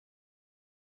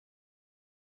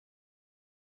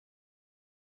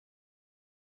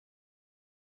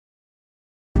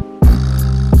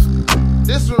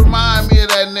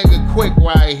a nigga quick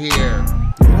right here.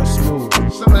 Yeah, that's smooth.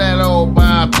 Some of that old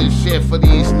Bob and shit for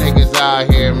these niggas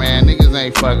out here, man. Niggas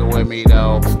ain't fucking with me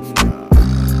though.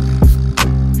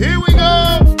 Here we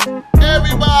go,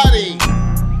 everybody.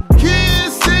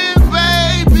 Kissing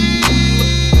babies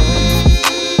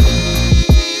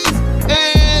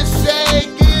and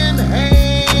shaking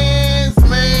hands,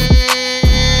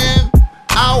 man.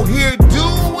 Out here doing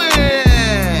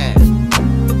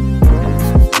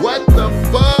what the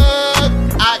fuck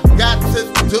I got to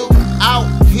do out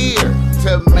here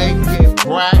to make it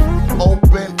crack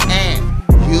open, and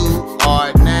you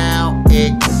are now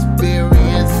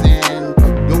experiencing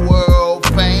the world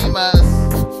famous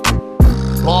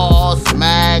Boss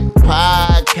Mac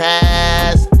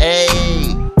Podcast.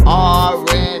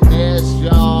 RNS,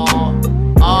 y'all.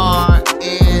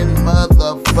 RN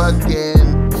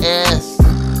motherfucking S.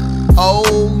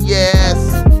 Oh yes,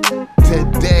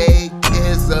 today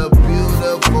is a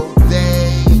beautiful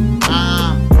day.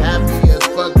 I'm happy as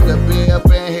fuck to be up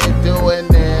in here doing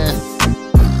this.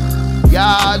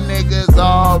 Y'all niggas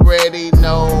already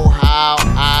know how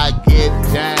I get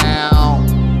down.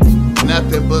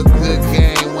 Nothing but good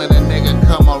game when a nigga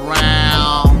come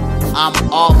around. I'm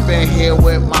off in here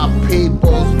with my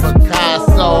peoples,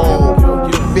 Picasso,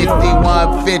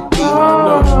 5150. I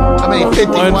mean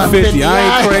 5150. I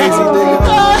ain't crazy,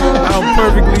 nigga. I'm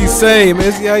perfectly sane,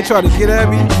 man. See how you try to get at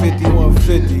me?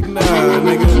 5150. Nah,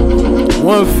 nigga.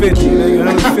 150, nigga.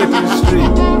 150 the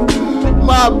street.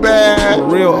 My bad.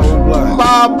 Real old block.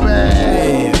 My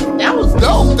bad. Damn. That was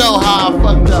dope though, how I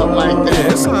fucked up like that.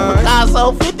 Yeah, it's alright.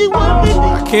 Picasso 5150. I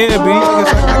can be. I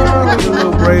guess I get a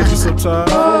little crazy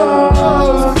sometimes.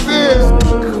 Oh shit.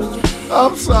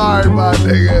 I'm sorry, my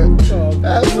nigga.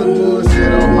 That's some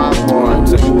bullshit on my part.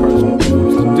 Take it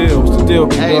personal. What's the deal,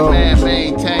 big Hey dog? man,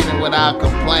 maintaining without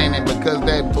complaining because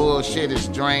that bullshit is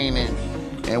draining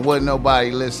and wasn't nobody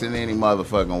listening any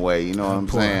motherfucking way. You know what I'm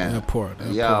saying? That part.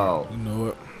 Yo. You know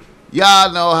what?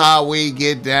 Y'all know how we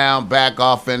get down, back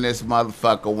off in this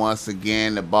motherfucker once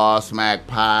again. The Boss Mac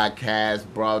Podcast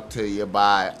brought to you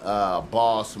by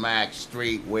Boss Mac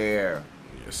Streetwear.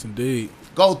 Yes, indeed.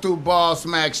 Go through Boss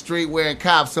Mac Streetwear and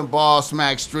cop some Boss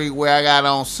Mac Streetwear. I got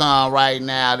on some right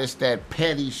now. This that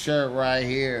petty shirt right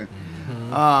here.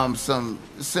 Mm-hmm. Some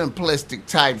simplistic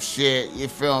type shit. You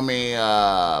feel me?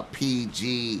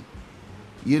 PG.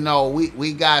 You know,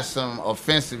 we got some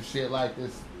offensive shit like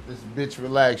this bitch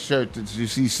relaxed shirt that you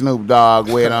see Snoop Dogg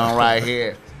with on right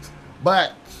here.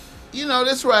 But, you know,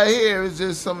 this right here is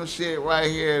just some shit right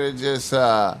here to just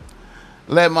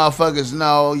let motherfuckers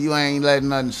know you ain't letting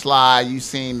nothing slide. You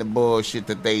seen the bullshit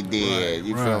that they did. Right,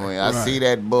 you feel me? I right. see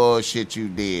that bullshit you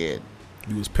did.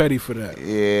 You was petty for that.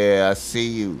 Yeah, I see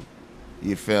you.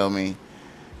 You feel me?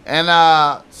 And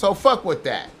so fuck with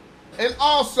that. And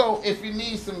also, if you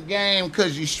need some game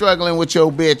because you struggling with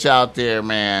your bitch out there,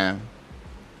 man,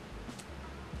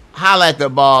 holla at the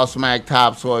Boss Mac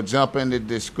Tops or jump in the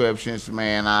descriptions,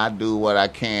 man. I do what I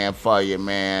can for you,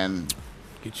 man.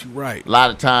 Get you right. A lot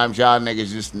of times y'all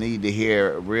niggas just need to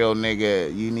hear a real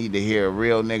nigga. You need to hear a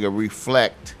real nigga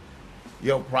reflect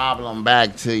your problem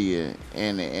back to you,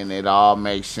 and it all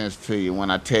makes sense to you when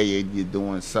I tell you you're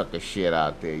doing sucker shit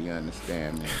out there. You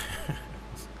understand me?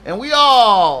 And we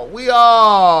all,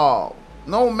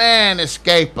 no man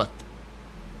escapeth.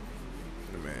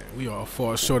 Man, we all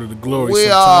fall short of the glory We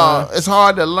all, sometimes. it's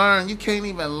hard to learn. You can't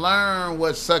even learn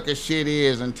what sucker shit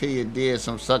is until you did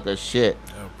some sucker shit.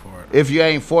 That part. If you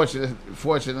ain't fortunate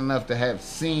enough to have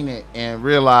seen it and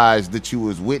realized that you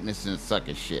was witnessing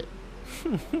sucker shit.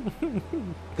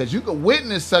 Because you can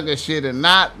witness sucker shit and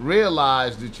not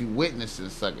realize that you witnessing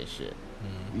sucker shit.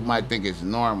 Mm-hmm. You might think it's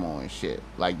normal and shit.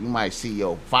 Like you might see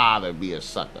your father be a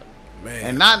sucker. Man.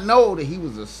 And not know that he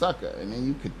was a sucker. And then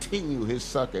you continue his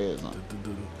suckerism.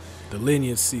 The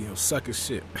leniency of sucker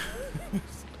shit.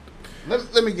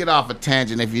 Let me get off a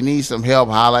tangent. If you need some help,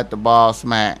 holla at the Boss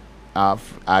Mac.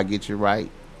 I'll get you right.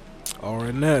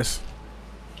 RNS.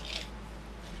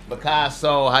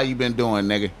 Picasso, how you been doing,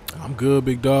 nigga? I'm good,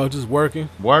 big dog. Just working.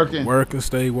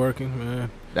 Stay working,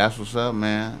 man. That's what's up,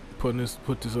 man. Putting this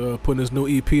new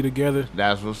EP together.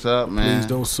 That's what's up, man. Please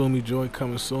don't sue me, joint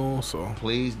coming soon. So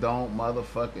please don't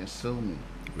motherfucking sue me,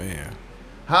 man.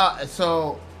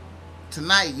 So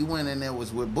tonight you went in there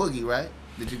was with Boogie, right?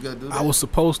 Did you go do that? I was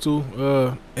supposed to.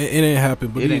 It didn't happen,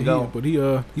 but it didn't go. But he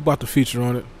about to feature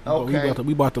on it. Okay.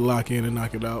 We about to lock in and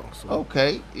knock it out. So.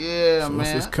 Okay. Yeah, so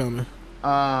man. It's coming.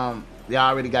 Y'all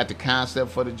already got the concept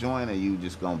for the joint, or you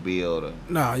just gonna build a?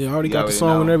 Nah, yeah, I already got the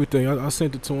song and everything. I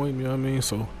sent it to him. You know what I mean?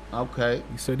 So. Okay.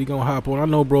 He said he gonna hop on. I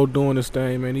know, bro, doing this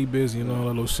thing, man. He busy and all that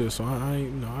little shit. So I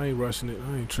ain't rushing it.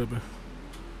 I ain't tripping.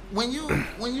 when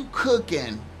you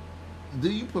cooking, do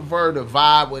you prefer to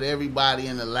vibe with everybody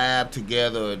in the lab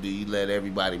together, or do you let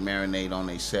everybody marinate on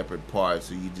their separate parts,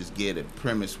 or you just get a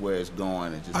premise where it's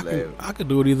going and just I could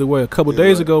do it either way. A couple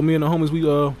days ago, me and the homies we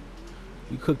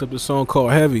cooked up this song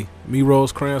called Heavy. Me,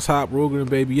 Rose, Krans, Hop, Ruger, and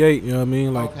Baby 8. You know what I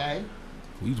mean? Like, okay.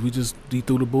 We just he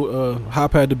threw the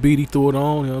Hop had the beat, he threw it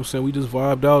on. You know what I'm saying? We just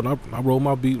vibed out. And I rolled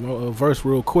my beat, verse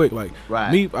real quick. Like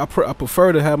me, I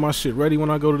prefer to have my shit ready when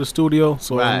I go to the studio,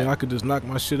 so I mean I could just knock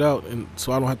my shit out, and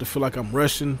so I don't have to feel like I'm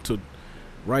rushing to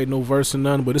write no verse and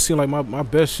none. But it seemed like my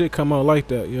best shit come out like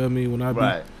that. You know what I mean? When I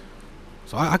be,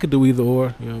 so I could do either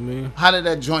or. You know what I mean? How did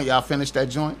that joint? Y'all finish that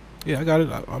joint? Yeah, I got it.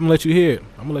 I'm gonna let you hear it.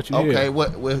 I'm gonna let you hear it. Okay,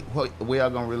 where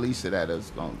y'all gonna release it at? I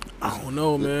don't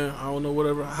know, man. I don't know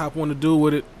whatever Hop want to do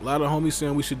with it. A lot of homies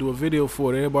saying we should do a video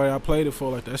for it. Everybody I played it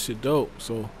for, like, that shit dope.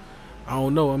 So I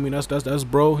don't know. I mean, that's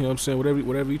bro. You know what I'm saying?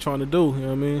 Whatever you trying to do. You know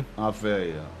what I mean? I feel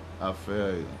you.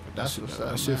 That's what's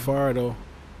up, that shit fire though.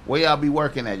 Where y'all be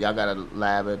working at? Y'all got a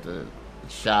lab at the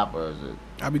shop, or is it?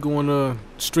 I be going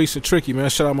Streets and Tricky, man.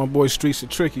 Shout out my boy Streets and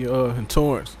Tricky in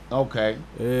Torrance. Okay.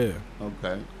 Yeah.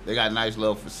 Okay. They got a nice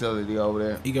little facility over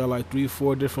there. He got like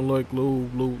 3-4 different little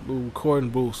recording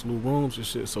booths, little rooms and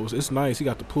shit. So it's nice. He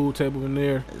got the pool table in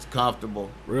there. It's comfortable.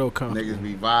 Real comfortable. Niggas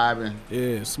be vibing.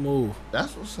 Yeah, smooth.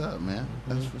 That's what's up, man.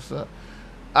 That's what's up.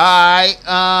 All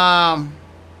right.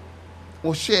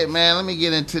 Well, shit, man. Let me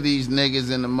get into these niggas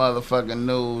in the motherfucking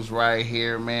news right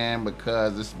here, man,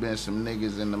 because it's been some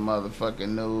niggas in the motherfucking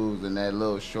news in that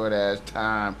little short ass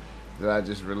time that I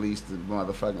just released the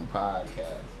motherfucking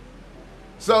podcast.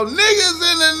 So niggas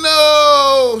in the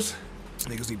news.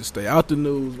 Niggas need to stay out the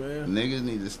news, man. Niggas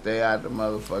need to stay out the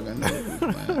motherfucking news,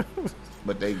 man.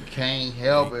 But they can't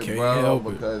help it, bro,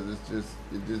 because it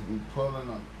just be pulling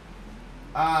them.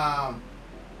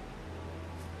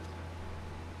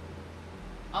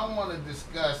 I want to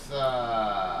discuss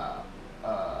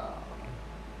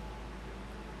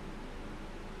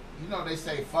you know, they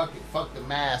say fuck the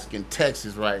mask in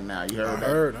Texas right now. You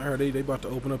heard that? I heard they about to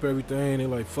open up everything. They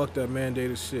like, fuck that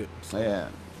mandated shit. So. Yeah.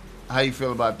 How you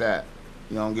feel about that?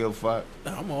 You don't give a fuck?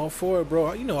 I'm all for it,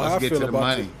 bro. You know how I Let's get feel to the about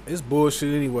money. it. It's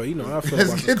bullshit anyway. You know how I feel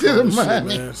Let's about get this to the money,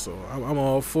 money. man. So I'm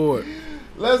all for it.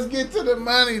 Let's get to the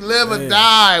money, live or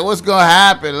die. What's gonna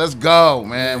happen? Let's go,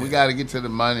 man. We gotta get to the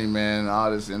money, man.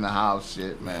 All this in the house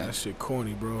shit, man. That shit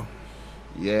corny, bro.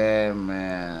 Yeah,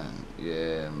 man.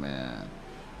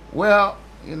 Well,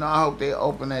 you know, I hope they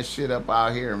open that shit up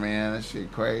out here, man. That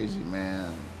shit crazy,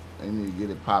 man. They need to get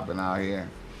it popping out here.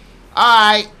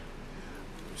 All right.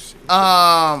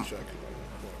 A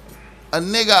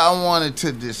nigga I wanted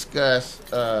to discuss,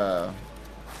 and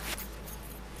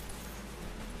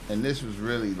this was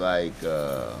really like,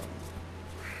 let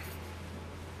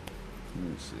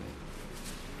me see.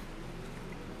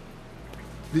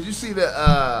 Did you see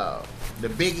the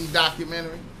Biggie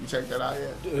documentary? You checked that out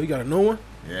yet? You got a new one?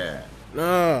 Yeah.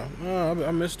 Nah,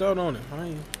 I missed out on it. I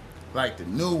ain't. Like the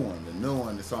new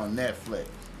one that's on Netflix.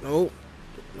 Nope.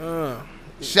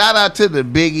 Shout out to the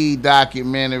Biggie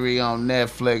documentary on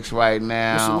Netflix right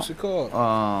now. What's it called?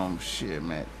 Shit,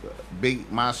 man.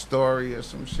 My Story or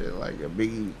some shit like a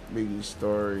Biggie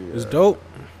story. It's dope.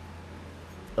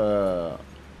 Yeah,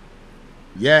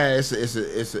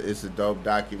 it's a dope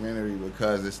documentary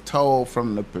because it's told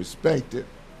from the perspective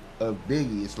of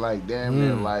Biggie. It's like damn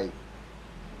near like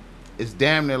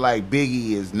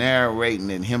Biggie is narrating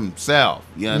it himself.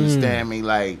 You understand me?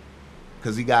 Like,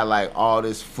 cause he got like all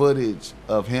this footage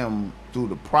of him through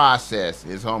the process.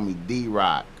 His homie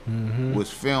D-Rock was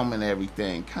filming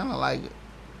everything, kind of like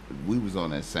we was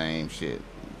on that same shit.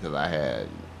 Cause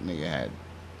nigga had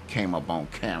came up on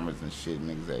cameras and shit.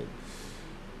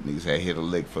 Niggas had hit a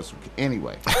lick for some.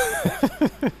 Anyway,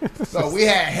 so we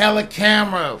had hella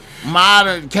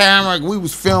modern camera. We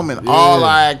was filming all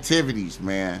our activities,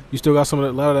 man. You still got a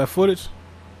lot of that footage?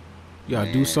 You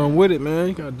gotta do something with it, man.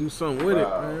 You gotta do something with it,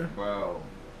 man. Bro.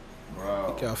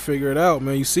 You gotta figure it out,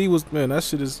 man. You see that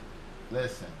shit is.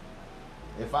 Listen,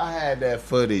 if I had that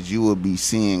footage, you would be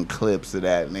seeing clips of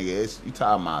that, nigga. You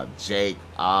talking about Jake,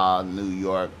 New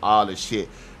York, all the shit.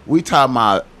 We talking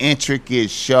about intricate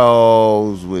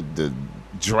shows with the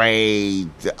Dre,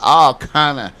 all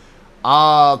kind,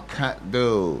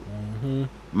 dude.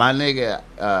 My nigga,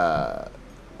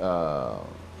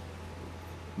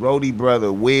 Rody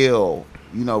brother Will,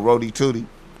 you know Rody Tootie,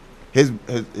 his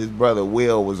brother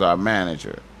Will was our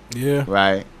manager. Yeah.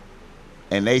 Right?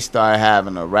 And they started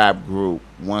having a rap group.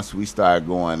 Once we started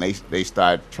going, they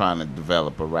started trying to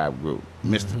develop a rap group.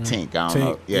 Mr. Tink, I don't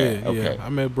know. Yeah, okay. I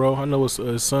met bro. I know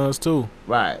his sons too.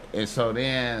 Right. And so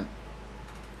then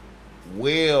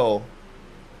Will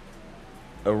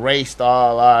erased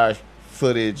all our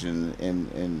footage and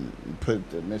put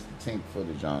the Mr. Tink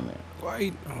footage on there.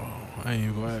 Why? I ain't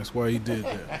even gonna ask why he did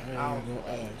that. I ain't even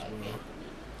gonna ask, bro.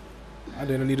 I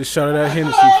didn't need a shot of that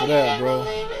Hennessy for that, bro.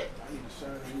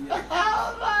 I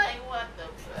was like, what the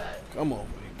fuck? Come on,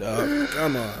 big dog.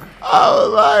 Come on. I was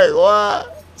like,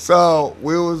 what? So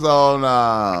we was on.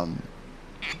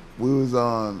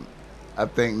 I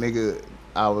think, nigga.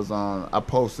 I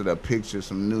posted a picture of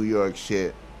some New York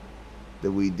shit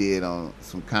that we did on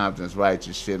some Compton's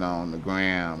Righteous shit on the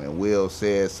gram, and Will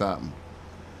said something.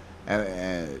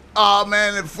 And oh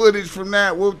man, the footage from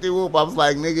that, whoop de whoop. I was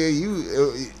like, nigga,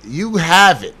 you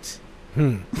have it.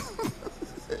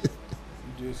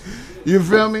 You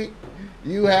feel me?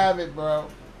 You have it, bro.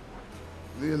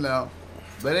 You know.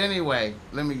 But anyway,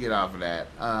 let me get off of that.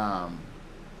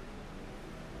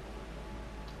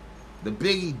 The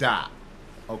Biggie doc.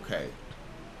 Okay.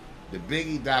 The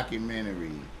Biggie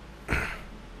documentary.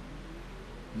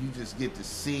 You just get to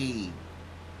see,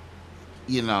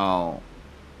 you know,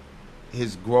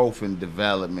 his growth and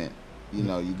development. You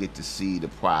know, you get to see the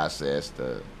process,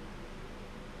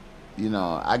 you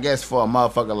know, I guess for a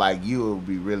motherfucker like you, it would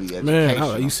be really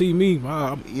educational. Man, you see me,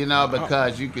 you know,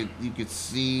 because you could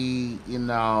see, you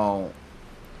know,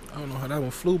 I don't know how that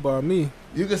one flew by me.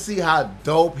 You can see how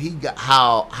dope he got,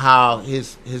 how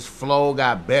his flow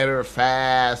got better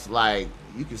fast. Like,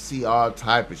 you can see all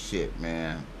type of shit,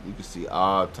 man. You can see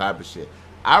all type of shit.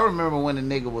 I remember when the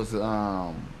nigga was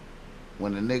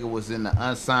in the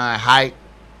Unsigned Hype,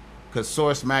 because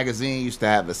Source Magazine used to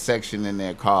have a section in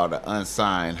there called the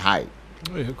Unsigned Hype.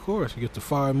 Yeah, of course. You get the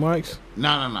 5 mics.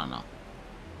 No.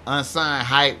 Unsigned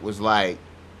Hype was like,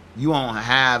 you don't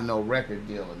have no record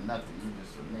deal or nothing. You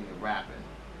just a nigga rapping.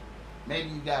 Maybe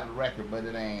you got a record, but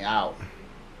it ain't out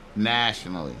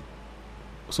nationally.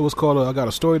 So it's called I Got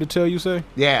a Story to Tell, you say?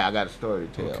 Yeah, I Got a Story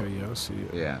to Tell. Okay, yeah, I see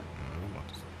it. Yeah.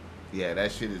 Yeah,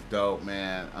 that shit is dope,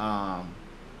 man.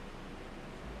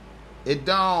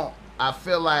 I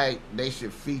feel like they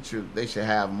should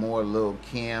have more Lil'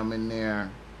 Kim in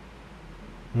there.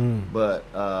 But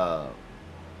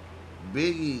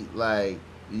Biggie, like,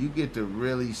 you get to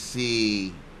really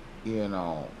see, you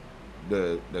know,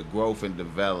 the growth and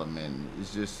development.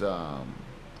 It's just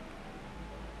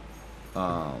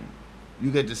you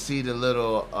get to see the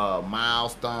little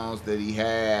milestones that he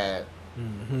had.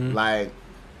 Like,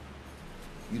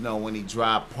 you know, when he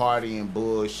dropped Party and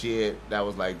Bullshit, that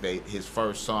was like his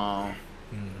first song.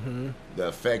 The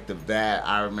effect of that,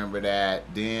 I remember that.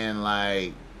 Then,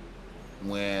 like,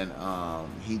 when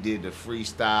he did the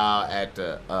freestyle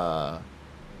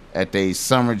at the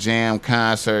Summer Jam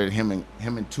concert, him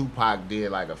and Tupac did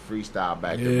like a freestyle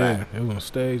back to back. Yeah, they were on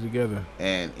stage together.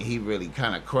 And he really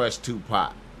kind of crushed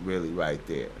Tupac, really, right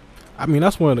there. I mean,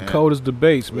 that's one of the coldest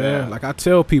debates, man. Yeah. Like, I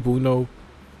tell people, you know,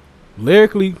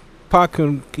 lyrically, Pac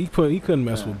couldn't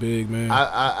mess with Big, man.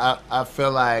 I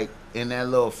feel like in that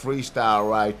little freestyle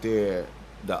right there,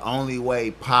 the only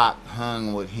way Pac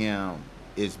hung with him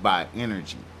is by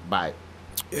energy,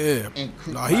 he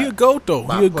a goat though.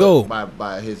 He a goat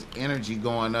by his energy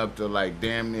going up to like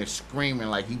damn near screaming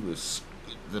like he was,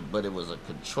 but it was a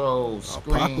controlled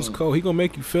scream. Pac was cold. He gonna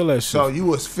make you feel that shit. So you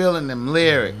was feeling them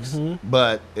lyrics,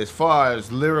 but as far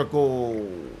as lyrical.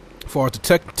 As far as the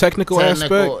technical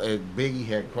aspect, Biggie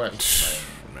had questions.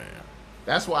 Man,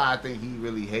 that's why I think he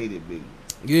really hated Biggie.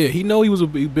 Yeah, he know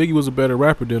Biggie was a better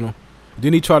rapper than him.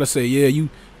 Then he tried to say, yeah,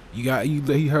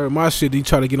 he heard my shit. He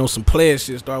tried to get on some player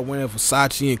shit, start wearing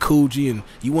Versace and Coogee, and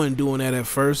you wasn't doing that at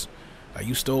first. Like,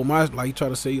 you stole he tried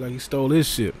to say like he stole his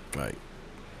shit. Like,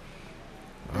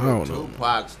 I don't know.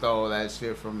 Tupac stole that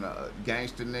shit from the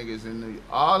gangster niggas in New York.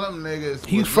 All them niggas.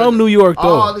 He's from New York though.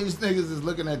 All these niggas is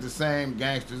looking at the same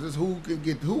gangsters. It's who could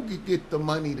get the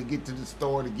money to get to the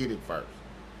store to get it first.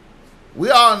 We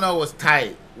all know it's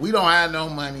tight. We don't have no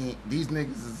money. These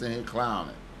niggas is in here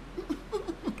clowning.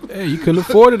 Hey, you couldn't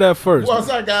afford it at first. Once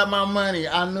I got my money,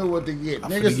 I knew what to get.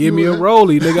 Niggas give me a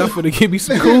rollie, nigga. I'm finna give me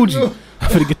some Coogee. I'm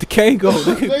finna get the Kango.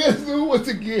 Niggas knew what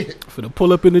to get. I'm finna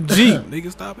pull up in the Jeep.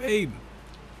 Nigga, stop hating.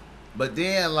 But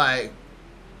then, like,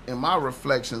 in my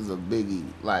reflections of Biggie,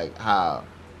 like how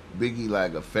Biggie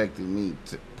like affected me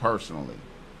personally,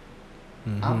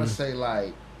 I'm gonna say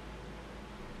like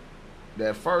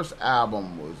that first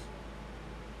album was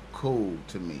cool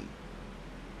to me.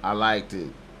 I liked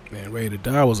it. Man, Ready to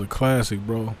Die was a classic,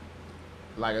 bro.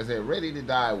 Like I said, Ready to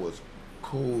Die was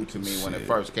cool to me when it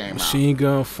first came out. Machine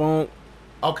Gun Funk.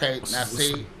 Okay, now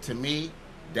see, to me,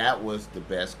 that was the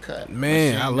best cut.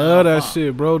 Man, I love that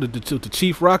shit, bro. The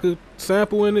Chief Rocker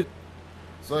sample in it.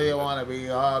 So you want to be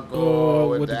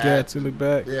hardcore with the Gats in the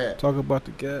back. Yeah. Talk about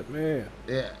the Gat, man.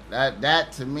 Yeah,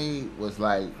 that to me was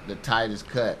like the tightest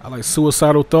cut. I like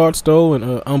Suicidal Thoughts though,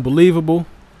 and Unbelievable.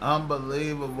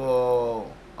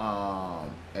 Unbelievable.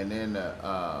 And then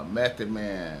the Method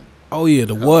Man. Oh yeah,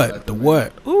 the what? The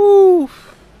what? Ooh.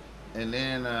 And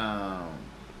then I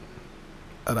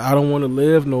Don't Want to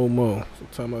Live No More.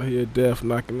 Sometimes I hear death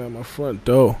knocking at my front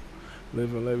door.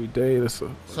 Living every day.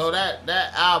 So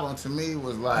that album to me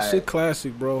was like that shit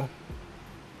classic, bro.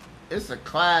 It's a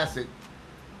classic,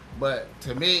 but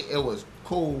to me it was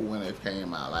cool when it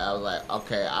came out. Like I was like,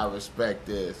 okay, I respect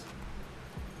this.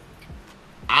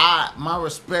 My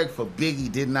respect for Biggie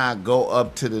did not go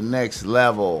up to the next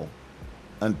level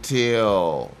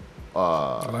until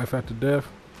Life After Death.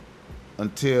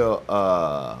 Until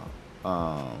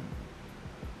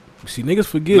see, niggas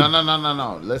forget.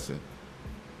 No. Listen.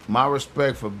 My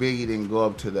respect for Biggie didn't go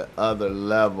up to the other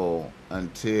level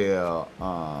until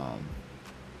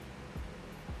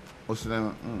what's the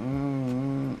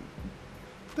name?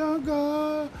 Don't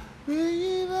go,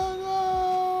 Biggie, don't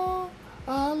go.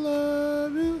 I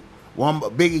love you.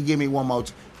 Biggie, give me one more.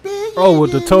 Oh,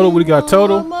 with the Total, we got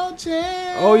Total.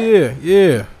 Oh yeah.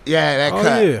 Yeah, that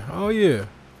cut. Oh yeah.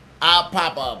 I'll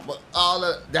pop up, but all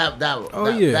of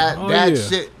that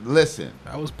shit. Listen,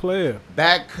 I was player.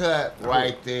 That cut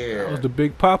right there. That was the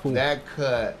Big Papa. That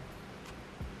cut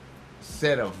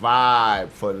set a vibe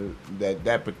for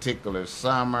that particular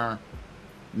summer.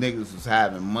 Niggas was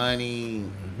having money.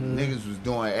 Mm-hmm. Niggas was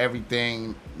doing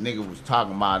everything niggas was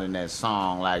talking about in that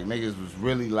song. Like niggas was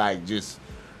really like just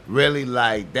really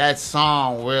like that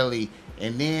song really.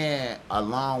 And then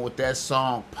along with that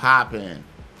song popping,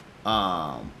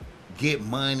 Get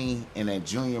Money and that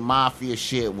Junior Mafia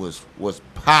shit was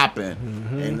popping,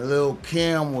 and Lil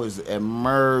Kim was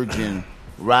emerging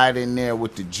right in there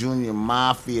with the Junior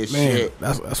Mafia shit.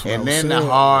 That's what and then the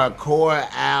hardcore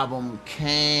album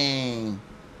came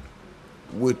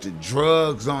with the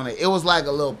drugs on it. It was like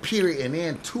a little period, and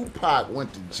then Tupac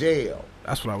went to jail.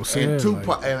 That's what I was saying. And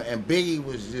Tupac and Biggie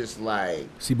was just like,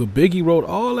 see, but Biggie wrote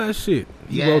all that shit.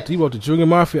 He wrote the Junior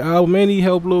Mafia album, and he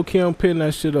helped Lil Kim pin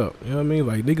that shit up. You know what I mean?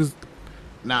 Like niggas.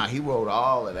 Nah, he wrote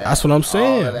all of that. That's what I'm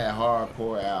saying. All of that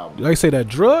hardcore album. Like I say, that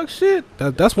drug shit.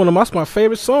 That's my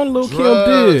favorite song Lil Kim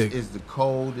did. Is the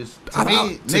coldest. To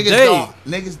me,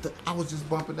 niggas. I was just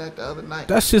bumping that the other night.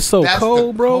 That shit's so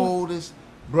cold, bro. Coldest,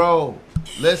 bro.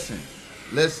 Listen.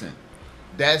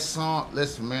 That song.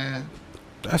 Listen, man.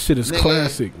 That shit is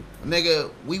classic. Nigga,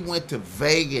 we went to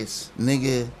Vegas,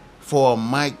 nigga, for a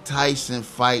Mike Tyson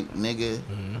fight, nigga.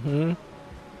 Mm-hmm.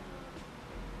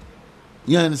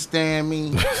 You understand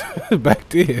me? Back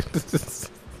then.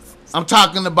 I'm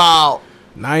talking about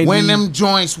 90. When them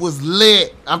joints was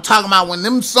lit. I'm talking about when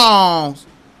them songs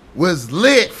was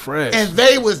lit. Fresh. And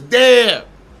they was there.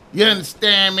 You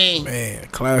understand me? Man,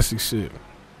 classic shit.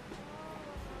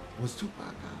 Was Tupac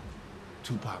out?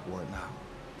 Tupac wasn't out.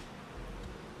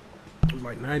 It was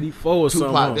like 94 or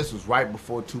something. This was right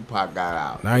before Tupac got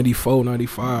out. 94,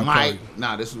 95.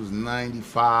 This was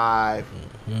 95.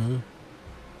 Mm-hmm.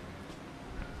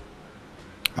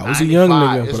 I was a young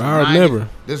nigga, but I remember.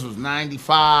 This was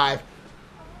 95.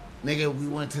 Nigga, we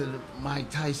went to the Mike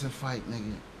Tyson fight,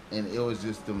 nigga. And it was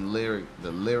just the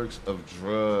lyrics of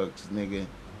drugs, nigga. It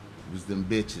was them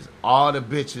bitches. All the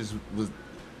bitches was,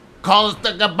 call us the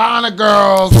Gabbana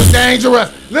girls, was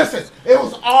dangerous. Listen, it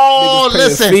was all,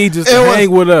 listen. It was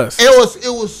hang with us.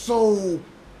 It was so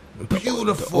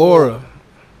beautiful. The aura.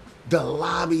 The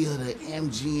lobby of the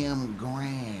MGM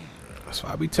Grand. That's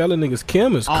why I be telling niggas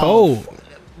Kim is cold.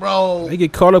 Bro. They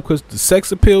get caught up because the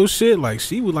sex appeal shit, like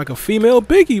she was like a female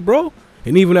Biggie, bro.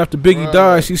 And even after Biggie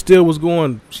died, she still was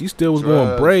going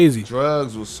brazy.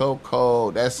 Drugs was so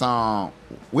cold. That song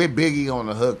with Biggie on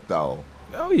the hook though.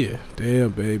 Oh yeah. Damn,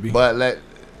 baby. But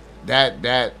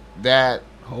that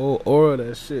whole aura of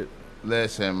that shit.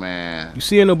 Listen, man. You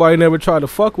see, ain't nobody never tried to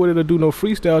fuck with it or do no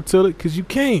freestyle to it, cause you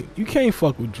can't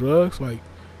fuck with drugs. Like,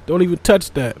 don't even touch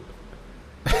that.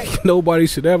 Nobody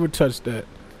should ever touch that.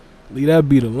 Leave that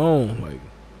beat alone. Like,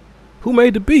 who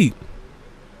made the beat?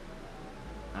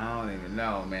 I don't even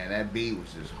know, man. That beat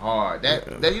was just hard.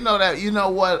 That you know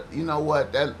what?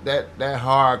 That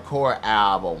hardcore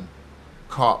album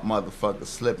caught motherfuckers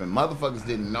slipping. Motherfuckers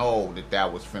didn't know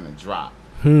that was finna drop.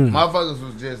 Motherfuckers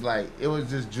was just like, it was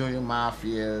just Junior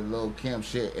Mafia, Lil Kim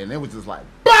shit, and it was just like,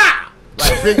 bah!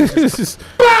 Like, Biggie just,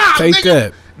 bah! Take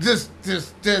nigga.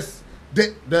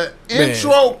 that. The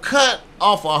intro cut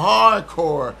off of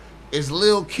hardcore is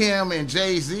Lil Kim and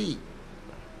Jay-Z.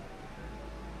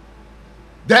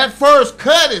 That first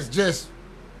cut is just,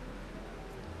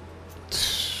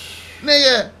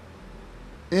 nigga,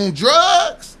 and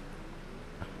drugs.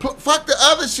 Fuck the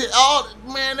other shit. All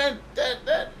man,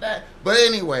 that. But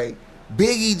anyway,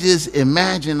 Biggie just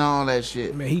imagined all that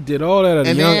shit. Man, he did all that at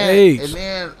a young age. And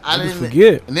then I didn't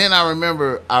forget. And then I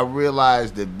remember I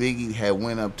realized that Biggie had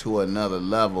went up to another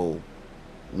level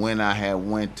when I had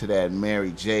went to that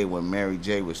Mary J. when Mary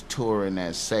J. was touring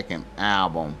that second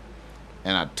album,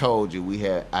 and I told you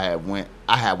I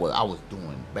was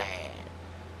doing bad,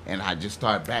 and I just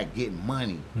started back getting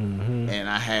money, and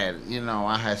I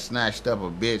had snatched up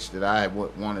a bitch that I had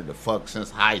wanted to fuck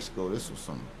since high school. This was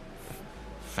some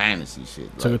fantasy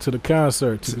shit. Took it to the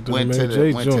concert. Went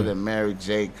to the Mary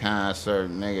J. concert,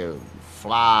 nigga.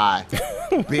 Fly,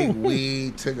 big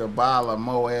weed, took a bottle of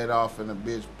Moet off in the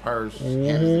bitch purse.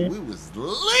 We was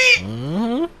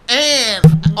lit. And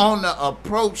on the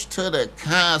approach to the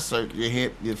concert,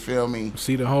 you feel me?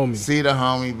 See the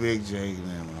homie, Big J.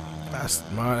 That's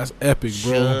epic,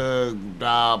 bro. Shug,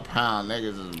 Dog Pound,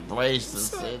 niggas is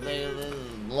braced, niggas is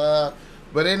blood.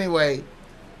 But anyway,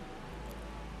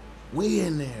 we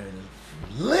in there,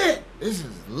 lit. This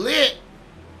is lit.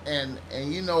 And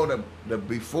you know the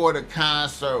before the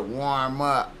concert warm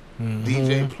up,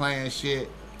 DJ playing shit.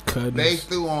 They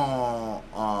threw on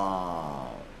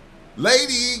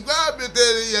Lady grab it,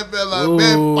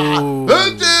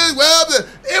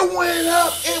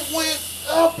 it went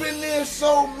up in there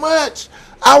so much.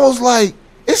 I was like,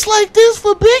 it's like this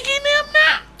for Biggie and them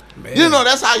now. Man. You know,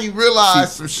 that's how you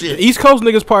realize some shit. East Coast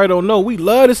niggas probably don't know. We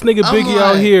love this nigga Biggie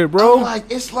out here, bro. I'm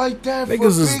like, it's like that niggas for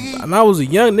Biggie. And I was a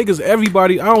young niggas,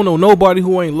 everybody, I don't know nobody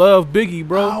who ain't love Biggie,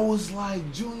 bro. I was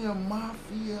like Junior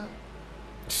Mafia.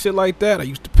 Shit like that. I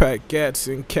used to pack Gats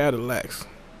and Cadillacs.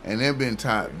 And there been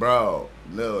time, bro,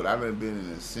 look, I've been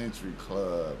in the Century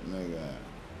Club, nigga.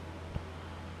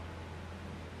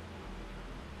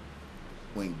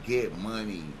 When Get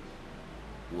Money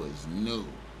was new.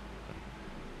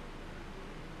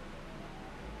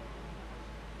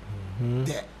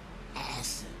 The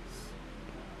essence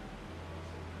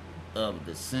of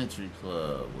the Century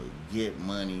Club with Get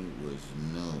Money was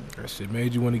new. That shit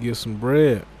made you want to get some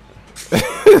bread. That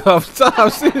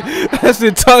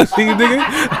shit talk to you, nigga.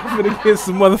 I'm finna get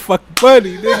some motherfucking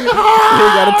money, nigga. You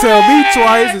gotta tell me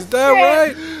twice. Is that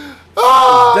right?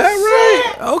 Oh, is that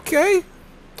right? Okay.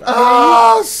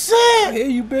 Oh, shit. I hear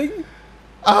you, Biggie.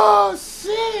 Oh,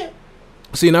 shit.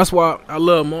 See, and that's why I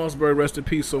love Mossberg, rest in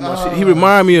peace, so much. He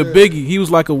reminded me of Biggie. He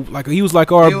was like our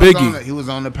Biggie. He was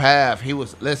on the path. He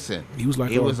was like our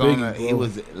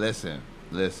Biggie.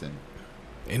 Listen.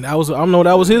 And I know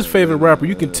that was his favorite rapper.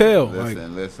 You can tell.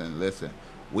 Listen.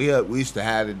 We used to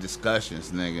have the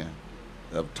discussions, nigga,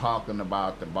 of talking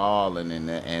about the ball and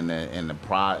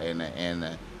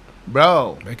the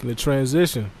bro making the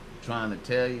transition. Trying to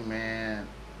tell you, man.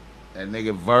 That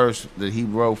nigga verse that he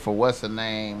wrote for what's the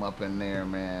name up in there,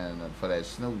 man, for that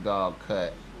Snoop Dogg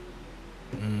cut.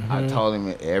 I told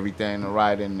him everything to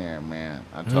write in there, man.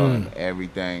 I told him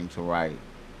everything to write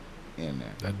in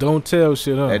there. That don't tell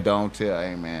shit, huh? That don't tell,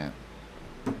 hey, man.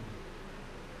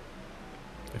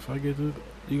 If I get to,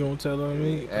 you gonna tell on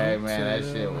me? Hey, man, that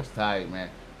shit was tight, man.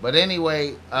 But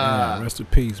anyway, rest in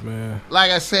peace, man.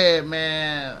 Like I said,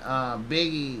 man,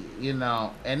 Biggie, you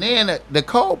know, and then the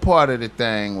cold part of the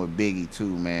thing with Biggie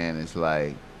too, man, is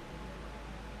like,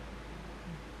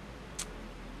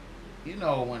 you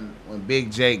know, when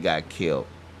Big J got killed,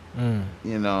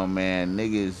 you know, man,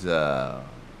 niggas,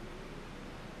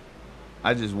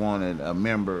 I just wanted a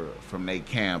member from their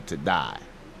camp to die,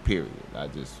 period. I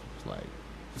just was like,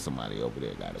 somebody over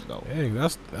there gotta go. Hey,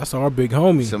 that's our big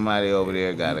homie. Somebody over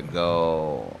there gotta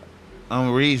go.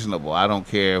 Unreasonable. I don't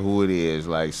care who it is.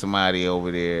 Like, somebody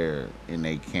over there in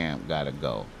their camp gotta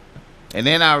go. And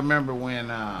then I remember when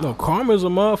no, Karma's a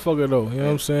motherfucker though. You know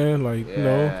what I'm saying? Like, you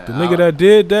know, the nigga that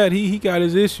did that, he got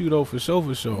his issue though, for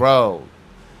sure. Bro,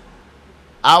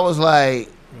 I was like,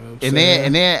 you know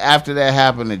and then after that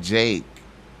happened to Jake,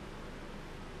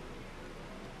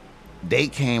 they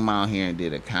came out here and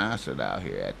did a concert out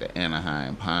here at the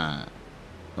Anaheim Pond,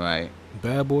 right?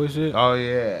 Bad boy shit? Oh,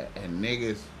 yeah. And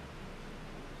niggas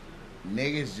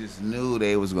just knew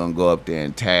they was going to go up there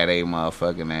and tear their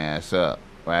motherfucking ass up,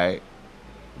 right?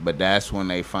 But that's when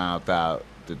they found out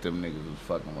that them niggas was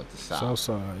fucking with the South.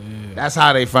 Southside, yeah. That's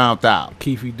how they found out.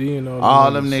 Keefy D and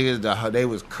all them niggas, they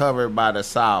was covered by the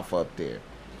South up there.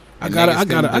 I got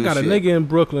a nigga in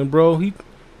Brooklyn, bro. He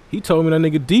told me that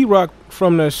nigga D-Rock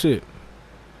from that shit.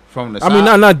 From the South? I mean,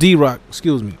 not D-Rock,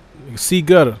 excuse me. C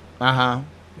Gutter. Uh-huh.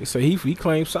 They say he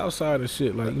claimed Southside and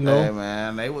shit, like, you know. Hey,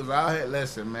 man, they was out here.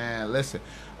 Listen.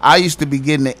 I used to be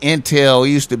getting the intel.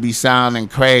 It used to be sounding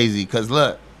crazy. Because,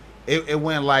 look, it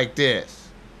went like this.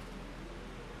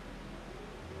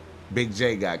 Big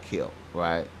J got killed,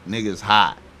 right? Niggas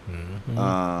hot.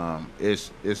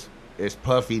 It's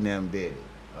Puffy them did it.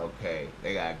 Okay,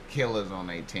 they got killers on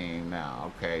their team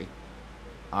now. Okay,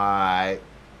 all right.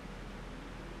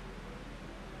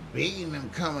 Biggie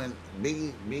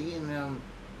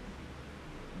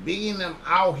them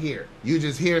out here. You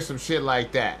just hear some shit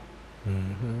like that.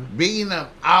 Biggie them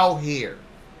out here.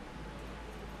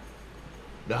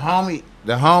 The homie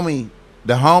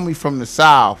from the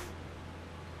South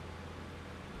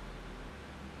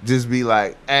just be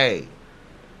like, hey,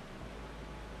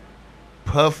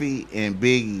 Puffy and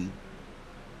Biggie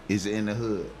is in the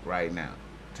hood right now,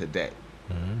 today.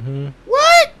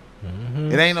 What?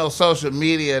 It ain't no social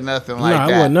media or nothing like that.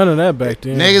 Nah, wasn't none of that back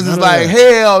then. Niggas is like,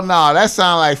 hell no, that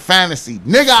sound like fantasy.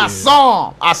 Nigga, I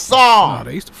saw him. Nah,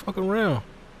 they used to fuck around.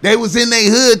 They was in their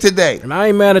hood today. And I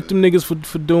ain't mad at them niggas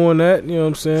for doing that, you know what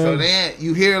I'm saying? So then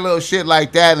you hear a little shit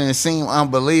like that and it seem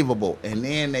unbelievable. And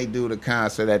then they do the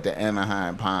concert at the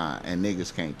Anaheim Pond and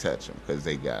niggas can't touch them because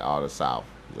they got all the South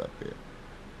up there.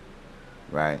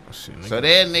 Right? So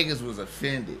then niggas was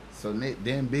offended. So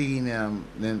then Biggie and them,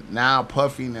 then now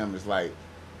Puffy and them is like,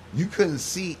 you can't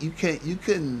see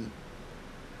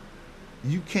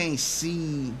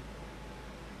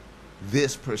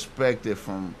this perspective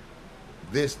from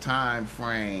this time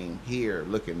frame here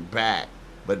looking back.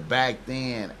 But back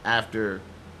then, after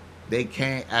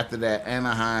that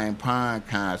Anaheim Pond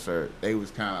concert, they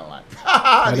was kind of like,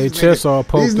 they chest all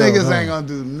poked these niggas out, ain't gonna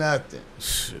do nothing.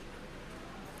 Shit.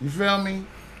 You feel me?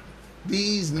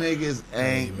 These niggas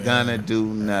ain't gonna do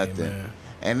nothing.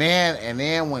 And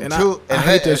then when I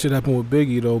hate that shit happened with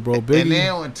Biggie though, bro. Biggie. And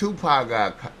then when Tupac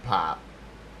got popped.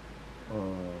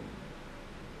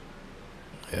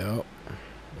 Yep.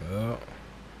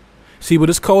 See, but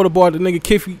it's cold about the nigga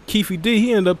Keefy D.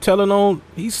 He ended up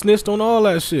he snitched on all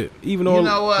that shit. Even though, you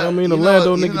know what? I mean,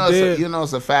 Orlando nigga dead. You know,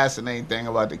 it's a fascinating thing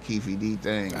about the Keefy D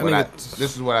thing.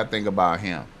 This is what I think about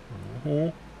him.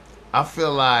 I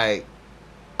feel like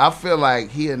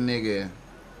he a nigga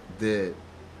that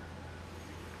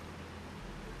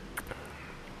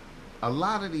a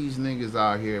lot of these niggas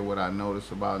out here, what I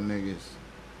notice about niggas,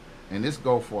 and this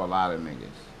go for a lot of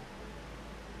niggas,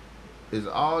 is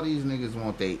all these niggas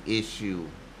want their issue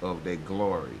of their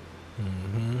glory.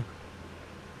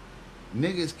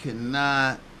 Niggas do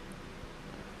not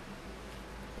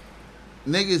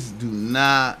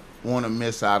want to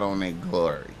miss out on their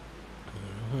glory.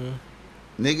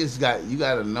 Niggas you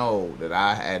gotta know that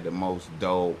I had the most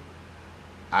dope.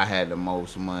 I had the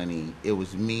most money. It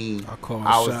was me. I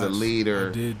was the leader.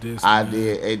 I did this.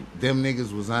 Them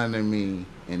niggas was under me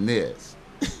in this.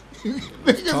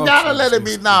 Niggas gotta let it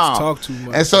be known. Talk too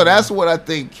much. And so that's what I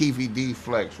think Keefy D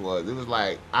Flex was. It was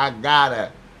like, I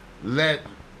gotta let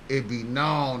it be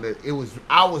known that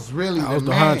I was really the man.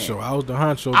 I was the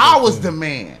honcho. I was the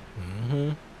man.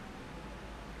 You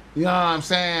know what I'm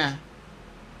saying?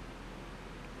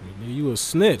 You a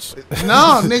snitch.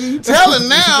 No, nigga, you telling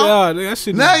now. Yeah, that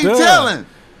shit now is you done. telling.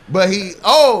 But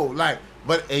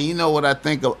and you know what I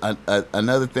think of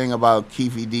another thing about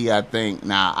Keefy D, I think,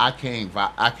 I can't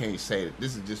say that.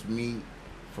 This is just me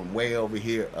from way over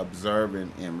here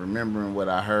observing and remembering what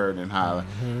I heard and how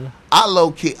I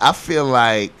low-key, I feel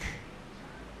like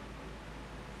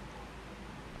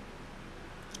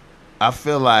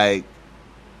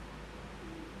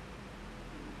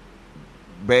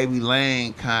Baby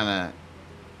Lane kind of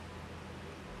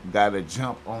got to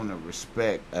jump on the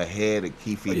respect ahead of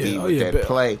Keefy D with that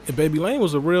play. And Baby Lane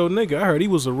was a real nigga. I heard he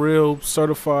was a real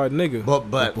certified nigga.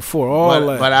 But before all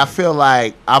that. But I feel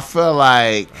like that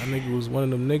nigga was one of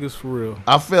them niggas for real.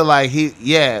 I feel like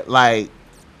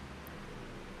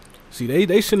see,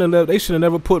 they shouldn't have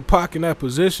never put Pac in that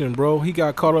position, bro. He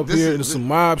got caught up here in some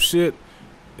mob shit.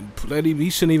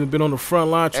 He shouldn't even been on the front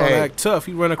line trying to act tough.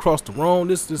 He ran across the road.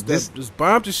 This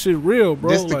bomb, this shit real, bro.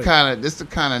 This the kind of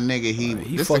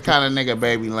nigga this the kind of nigga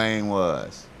Baby Lane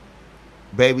was.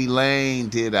 Baby Lane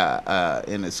did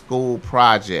in a school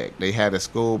project. They had a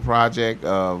school project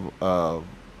of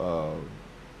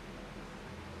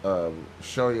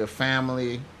show your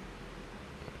family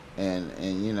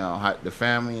and you know how the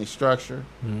family and structure.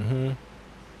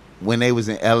 When they was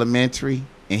in elementary.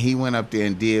 And he went up there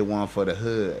and did one for the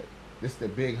hood. This the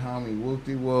big homie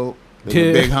Whoopty Whoop.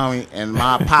 The big homie, and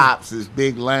my pops is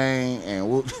Big Lane and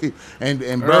Whoopty,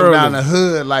 and broke down the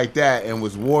hood like that and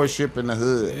was worshiping the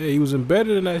hood. Yeah, he was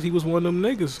embedded in that. He was one of them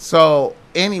niggas. So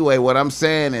anyway, what I'm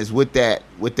saying is with that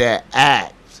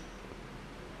act,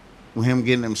 with him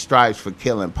getting them stripes for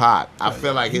killing Pac, I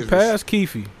feel like he passed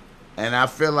Keefy. And I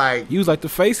feel like he was like the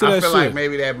face of that shit. I feel like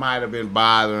maybe that might have been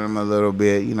bothering him a little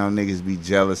bit. You know, niggas be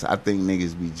jealous. I think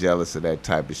niggas be jealous of that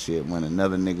type of shit when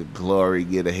another nigga glory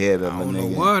get ahead of a nigga. I don't know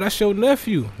why. That's your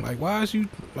nephew. Like, why is you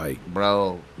like?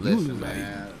 Bro, listen,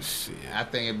 man. Shit. I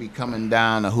think it be coming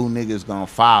down to who niggas gonna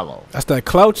follow. That's that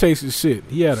clout chasing shit.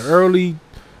 He had an early.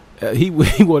 He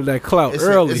wanted that clout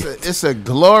early. It's a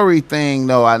glory thing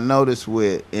though. I noticed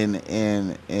with in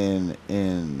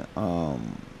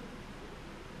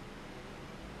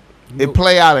it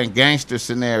play out in gangster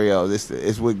scenarios.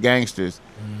 It's with gangsters.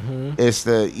 Mm-hmm. It's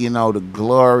the the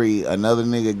glory. Another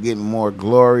nigga getting more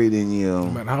glory than you.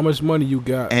 No matter how much money you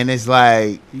got, and it's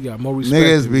like you got more respect.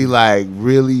 Niggas be like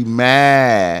really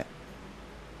mad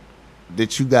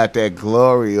that you got that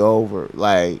glory over.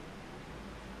 Like,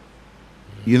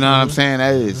 you know what I'm saying?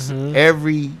 That is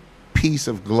every piece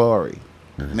of glory.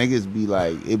 Niggas be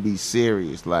like, it be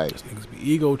serious. Like, niggas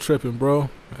be ego tripping, bro.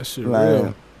 That shit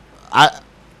real.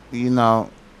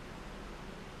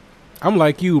 I'm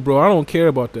like you, bro. I don't care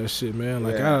about that shit, man.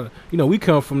 Like, we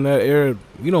come from that era.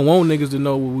 We don't want niggas to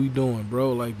know what we doing,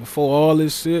 bro. Like, before all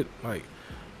this shit, like,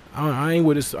 I ain't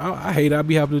with this. I hate I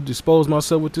be having to dispose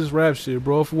myself with this rap shit,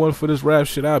 bro. If it wasn't for this rap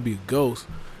shit, I'd be a ghost.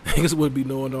 Niggas would be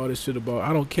knowing all this shit about.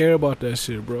 I don't care about that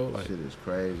shit, bro. Like, shit is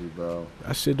crazy, bro.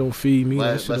 That shit don't feed me.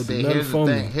 That shit don't do nothing for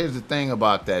me. Here's the thing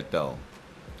about that, though.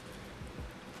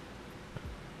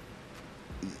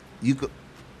 You could.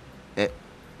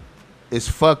 It's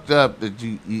fucked up that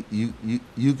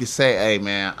you could say, hey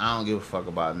man, I don't give a fuck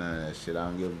about none of that shit. I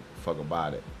don't give a fuck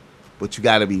about it. But you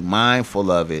got to be mindful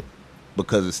of it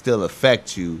because it still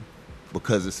affects you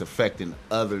because it's affecting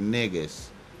other niggas.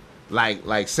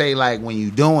 Like say when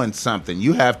you doing something,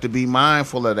 you have to be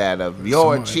mindful of that, of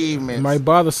your achievements. It might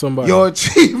bother somebody. Your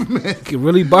achievement. It can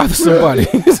really bother somebody.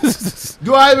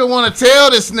 Do I even want to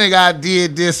tell this nigga I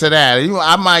did this or that?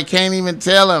 I can't even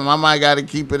tell him. I might got to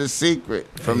keep it a secret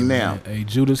from them. Man. Hey,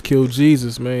 Judas killed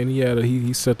Jesus, man.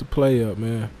 He set the play up,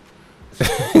 man.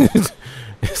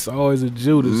 It's always a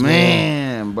Judas,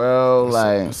 man, bro.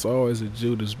 It's always a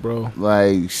Judas, bro.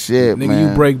 Like shit, nigga, man.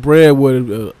 You break bread with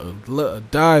a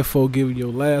die for giving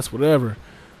your last whatever.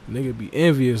 Nigga be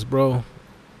envious, bro.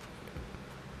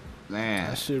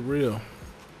 Man, that shit real.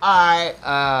 All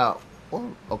right,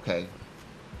 okay.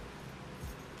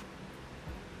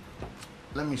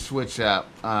 Let me switch up.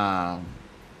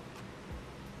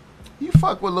 You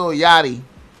fuck with Lil Yachty?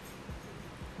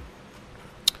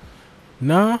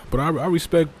 Nah, but I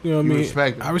respect, you know what I mean?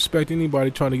 Respect I respect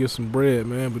anybody trying to get some bread,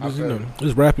 man. But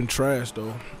this rapping trash,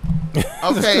 though.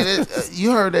 Okay,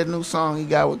 you heard that new song he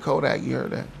got with Kodak? You heard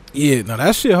that? Yeah, no,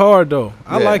 that shit hard, though.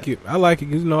 I like it. I like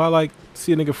it. I like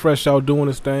see a nigga fresh out doing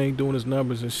his thing, doing his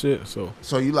numbers and shit. So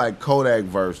you like Kodak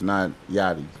verse, not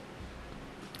Yachty?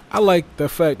 I like the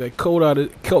fact that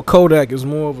Kodak is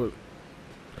more of a...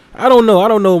 I don't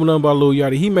know nothing about Lil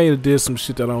Yachty. He may have did some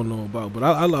shit that I don't know about, but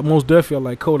I most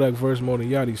definitely like Kodak verse more than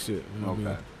Yachty shit. You know what I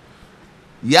mean?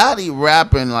 Yachty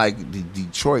rapping like the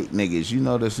Detroit niggas. You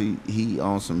notice he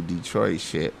on some Detroit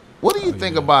shit. What do you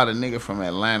think about a nigga from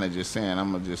Atlanta just saying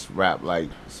I'm gonna just rap like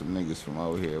some niggas from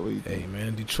over here? What do you think? Hey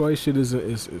man, Detroit shit is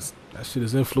that shit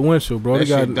is influential, bro. They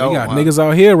got dope, niggas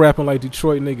out here rapping like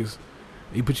Detroit niggas.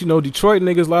 But Detroit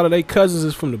niggas, a lot of their cousins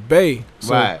is from the Bay.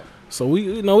 So, right. So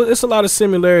we, it's a lot of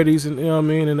similarities, and you know what I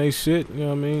mean, and they shit, you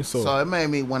know what I mean. So it made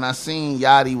me, when I seen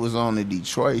Yachty was on the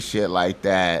Detroit shit like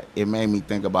that, it made me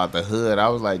think about the hood. I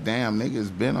was like, damn,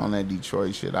 niggas been on that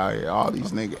Detroit shit out here. All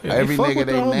these niggas, every nigga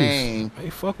they name, they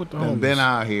fuck with the homies. Been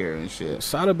out here and shit.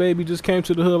 Sada Baby just came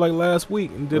to the hood like last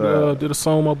week and did a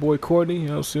song with my boy Courtney. You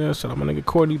know what I'm saying? Shout out my nigga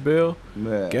Courtney Bell.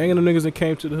 Man. Gang of them niggas that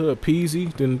came to the hood,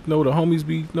 Peasy. Then the homies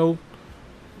be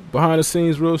behind the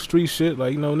scenes, real street shit.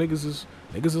 Like niggas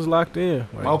is locked in.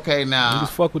 Like, okay, now niggas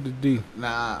fuck with the D.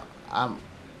 Nah,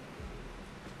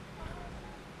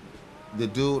 the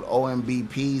dude OMB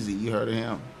Peasy. You heard of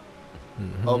him?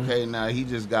 Mm-hmm. Okay, now he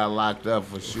just got locked up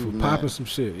for shooting, popping some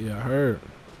shit. Yeah, I heard.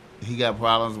 He got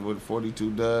problems with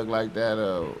 42 Doug like that,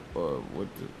 or what?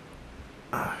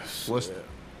 What's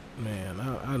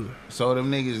man? So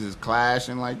them niggas is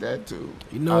clashing like that too.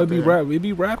 It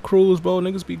be rap crews, bro.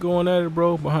 Niggas be going at it,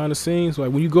 bro, behind the scenes.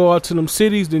 Like when you go out to them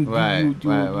cities, then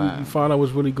you find out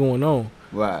what's really going on.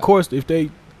 Right. Of course, if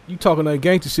you talking that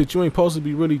gangster shit, you ain't supposed to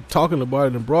be really talking about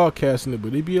it and broadcasting it.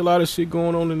 But there be a lot of shit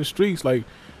going on in the streets, like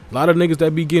a lot of niggas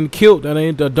that be getting killed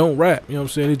that don't rap. You know what I'm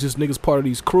saying? It's just niggas part of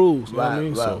these crews. You know what I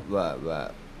mean?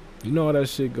 Right. You know how that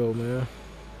shit go, man.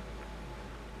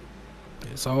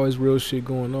 It's always real shit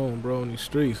going on, bro, in these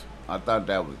streets. I thought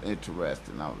that was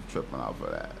interesting. I was tripping off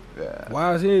of that. Yeah.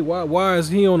 Why is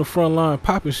he on the front line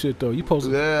popping shit though? You supposed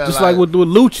to like with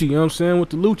Lucci, you know what I'm saying?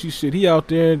 With the Lucci shit, he out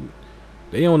there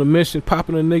they on a mission,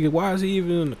 popping a nigga. Why is he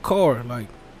even in the car? Like,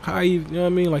 how you know what I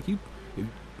mean? Like, you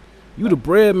the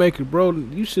bread maker, bro.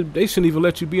 They shouldn't even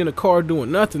let you be in the car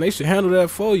doing nothing. They should handle that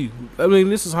for you. I mean,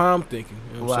 this is how I'm thinking.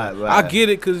 You know what I'm saying? I get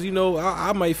it, because, you know,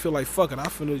 I might feel like, fuck it, I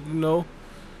finna, you know.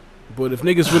 But if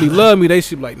niggas really love me, they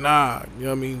should be like, nah, you know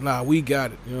what I mean? Nah, we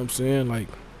got it. You know what I'm saying? Like,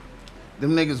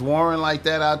 them niggas warring like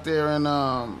that out there in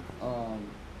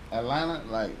Atlanta,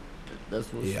 like,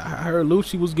 that's what. Yeah, I heard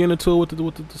Lucci was getting into it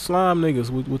with the slime niggas,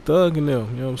 with Thug and them.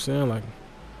 You know what I'm saying? Like,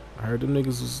 I heard them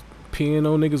niggas was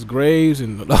peeing on niggas' graves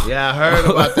and. Yeah, I heard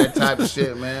about that type of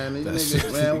shit, man. These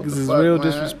niggas, man, what the is fuck, real man?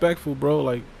 Disrespectful, bro.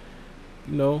 Like,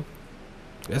 you know,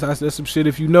 that's some shit.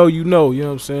 If you know, you know. You know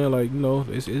what I'm saying? Like, you know,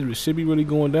 it should be really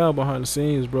going down behind the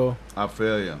scenes, bro. I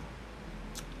feel you.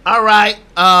 All right,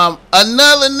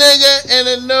 another nigga in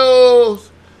the news.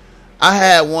 I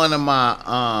had one of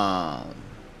my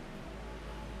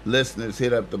listeners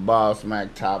hit up the Boss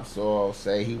Mac Topsoil,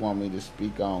 say he want me to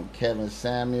speak on Kevin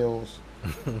Samuels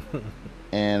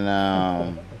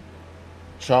and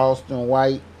Charleston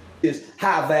White. This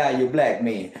high value black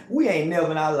man. We ain't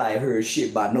never in our life heard shit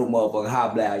about no motherfucking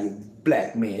high value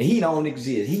black man. He don't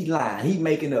exist. He lying. He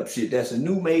making up shit. That's a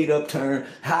new made up term.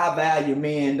 High value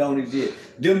man don't exist.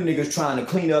 Them niggas trying to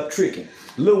clean up tricking.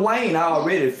 Lil Wayne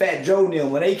already, Fat Joe and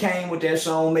them, when they came with that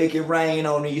song Make It Rain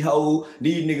on these hoes,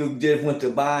 these niggas just went to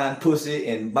buying pussy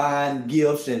and buying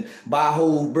gifts and buy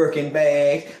hoes Birkin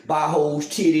bags, buy hoes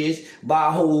titties,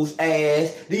 buy hoes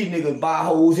ass. These niggas buy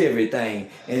hoes everything.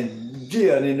 And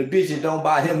yeah, and the bitches don't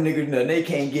buy them niggas nothing. They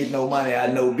can't get no money out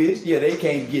of no bitch. Yeah, they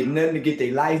can't get nothing to get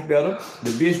their life better.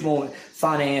 The bitch won't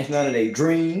finance none of their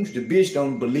dreams. The bitch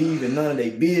don't believe in none of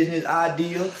their business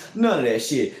ideas. None of that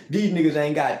shit. These niggas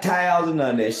ain't got towels or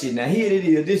none of that shit. Now here it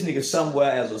is, this nigga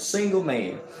somewhere as a single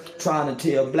man trying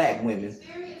to tell black women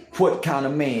what kind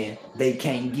of man they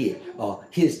can't get, or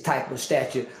his type of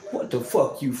stature. What the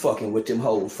fuck you fucking with them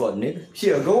hoes for, nigga?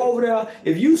 Sure, go over there.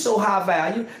 If you so high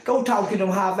value, go talk to them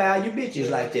high value bitches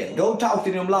like that. Go talk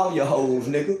to them lawyer hoes,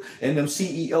 nigga, and them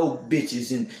CEO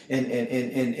bitches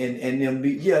and them,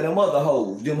 yeah, them other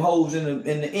hoes, them hoes in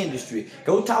the industry.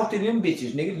 Go talk to them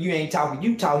bitches, nigga. You ain't talking,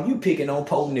 you picking on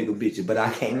po nigga bitches, but I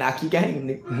can't knock your game,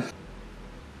 nigga.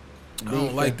 I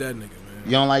don't like that nigga, man.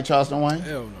 You don't like Charleston White?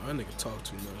 Hell no, that nigga talk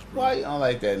too much, bro. Why you don't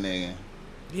like that nigga?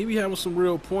 He be having some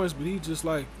real points, but he just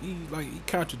he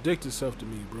contradicts himself to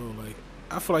me, bro. Like,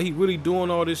 I feel like he really doing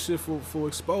all this shit for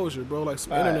exposure, bro. Like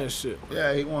some internet shit.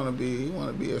 Yeah, he wanna be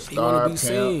a star. He wanna be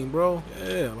seen, bro.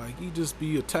 Yeah, like he just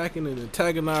be attacking and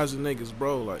antagonizing niggas,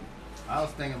 bro. Like, I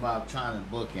was thinking about trying to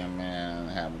book him, man, and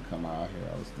have him come out here.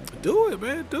 I was thinking, do it,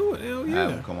 man, do it. Hell yeah.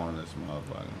 Have him come on this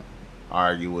motherfucker,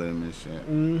 argue with him and shit.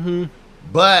 Mm-hmm.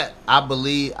 But I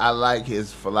like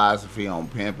his philosophy on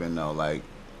pimping though. Like,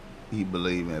 he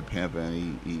believe in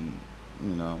pimping. He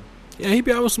you know. Yeah, he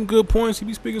be having some good points. He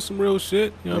be speaking some real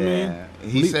shit. You know what I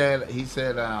mean? He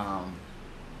said.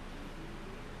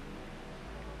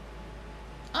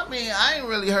 I mean, I ain't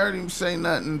really heard him say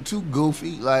nothing too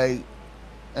goofy. Like,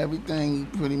 everything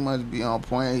pretty much be on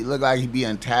point. He look like he be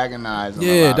antagonizing.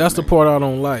 Yeah, that's the part I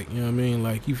don't like. You know what I mean?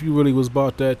 Like, if you really was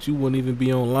about that, you wouldn't even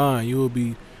be online. You would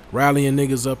be rallying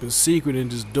niggas up in secret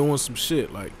and just doing some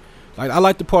shit. Like I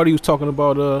like the part he was talking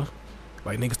about.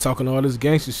 Like niggas talking all this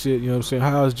gangster shit. You know what I'm saying?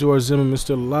 How is George Zimmerman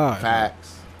still alive?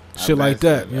 Facts. Shit like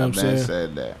that. You know what I'm saying?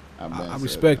 Said that. I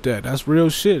respect that. That's real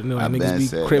shit. You know, like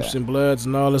niggas be Crips and Bloods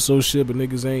and all this old shit, but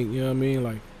niggas ain't. You know what I mean?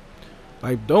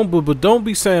 Like don't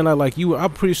be saying that like you.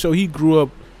 I'm pretty sure he grew up.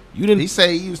 You didn't. He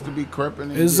say he used to be cripping.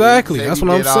 Exactly. That's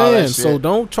what I'm saying. So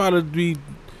don't try to be.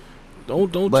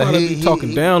 Don't try to be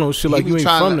talking down on shit like you ain't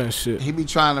from that shit. He be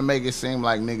trying to make it seem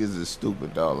like niggas is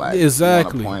stupid though. Like,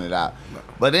 exactly. Point it out.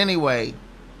 But anyway,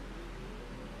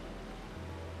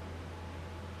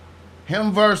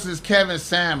 him versus Kevin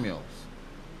Samuels.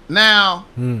 Now,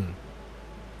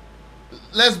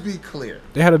 let's be clear.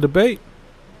 They had a debate.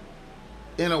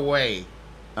 In a way,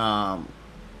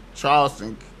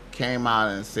 Charleston came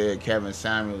out and said Kevin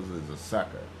Samuels is a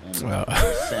sucker.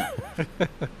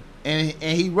 And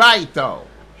he right though.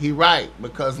 He right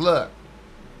because look,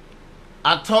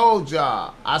 I told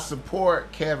y'all I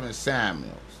support Kevin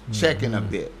Samuels checking a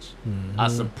bitch. I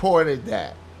supported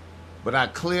that. But I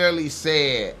clearly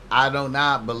said I do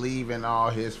not believe in all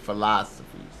his philosophies.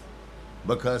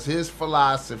 Because his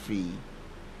philosophy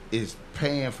is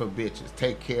paying for bitches,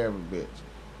 take care of a bitch.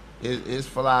 His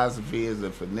philosophy is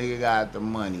if a nigga got the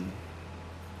money,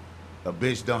 a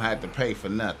bitch don't have to pay for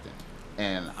nothing.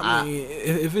 And I mean,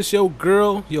 if it's your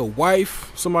girl, your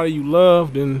wife, somebody you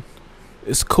love, then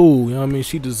it's cool. You know what I mean?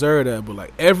 She deserve that. But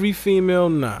like every female,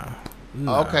 nah.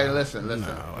 Okay, listen.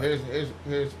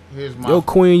 Here's my your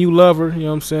queen. You love her, you know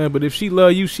what I'm saying. But if she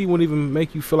love you, she wouldn't even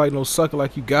make you feel like no sucker.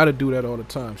 Like you gotta do that all the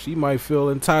time. She might feel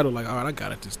entitled. Like, all right, I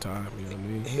got it this time. You know what I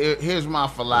mean? Here's my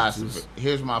philosophy.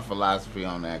 Here's my philosophy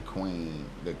on that queen,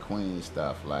 the queen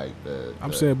stuff. Like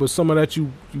I'm saying, but someone that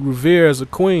you revere as a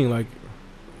queen, like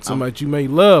somebody that you may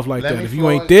love like that. If you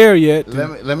ain't there yet,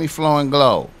 let me flow and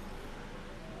glow.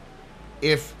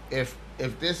 If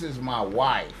this is my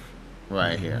wife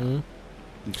right here.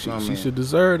 She should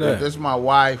deserve that. If this is my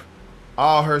wife,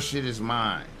 all her shit is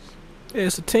mine. Yeah,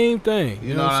 it's a team thing.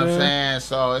 You know what I'm saying?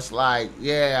 So it's like,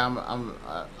 yeah,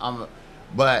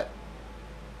 but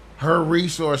her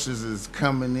resources is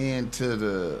coming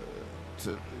into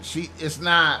it's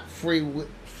not free.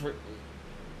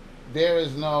 There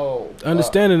is no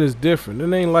understanding is different.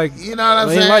 It ain't like, you know what I'm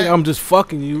saying. It ain't like I'm just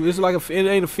fucking you. It's like it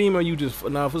ain't a female you just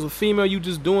now. If it's a female you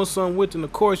just doing something with, then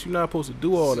of course you're not supposed to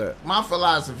do all that. My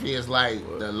philosophy is like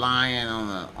the lion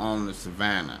on the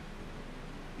savannah.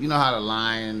 You know how the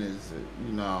lion is,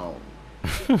 you know.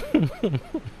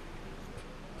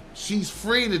 She's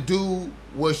free to do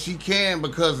what she can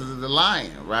because of the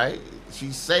lion, right?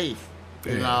 She's safe,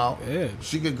 you know. Yeah.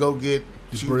 She could go kill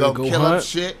hunt, up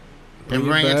shit and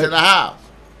bring it to the house,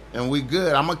 and we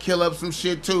good. I'm gonna kill up some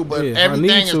shit too, but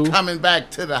everything is coming back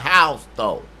to the house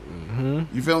though.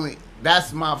 Mm-hmm. You feel me?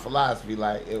 That's my philosophy.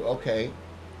 Like, okay,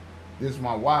 this is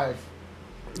my wife.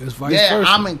 It's vice versa.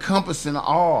 I'm encompassing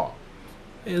all.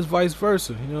 It's vice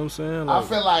versa. You know what I'm saying?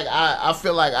 Like, I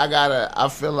feel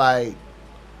like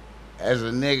as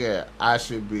a nigga, I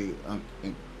should be.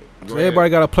 So everybody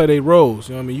got to play their roles.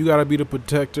 You know what I mean? You got to be the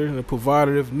protector and the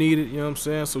provider if needed. You know what I'm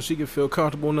saying? So she can feel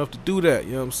comfortable enough to do that.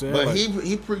 You know what I'm saying? But like,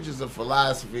 he preaches a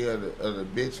philosophy of the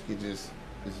bitch it's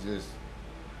just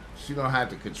she don't have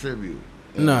to contribute.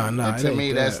 Nah. And to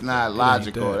me, that's not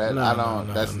logical.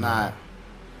 That's not.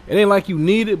 It ain't like you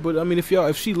need it, but I mean, if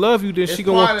she love you, then she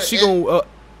gonna.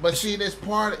 But see, it's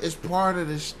part of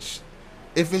this.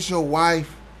 If it's your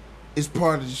wife, it's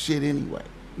part of the shit anyway.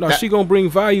 No, she gonna bring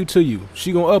value to you.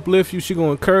 She gonna uplift you. She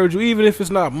gonna encourage you, even if it's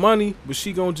not money. But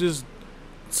she gonna just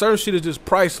certain shit is just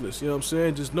priceless. You know what I'm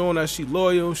saying? Just knowing that she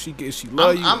loyal, she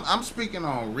love you. I'm speaking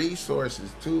on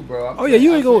resources too, bro.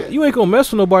 You ain't gonna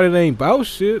mess with nobody that ain't about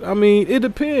shit. I mean, it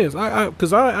depends.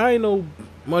 Cause I ain't no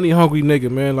money hungry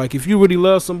nigga, man. Like if you really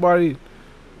love somebody,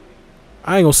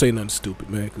 I ain't gonna say nothing stupid,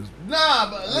 man.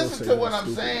 But listen to what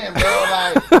I'm saying, bro.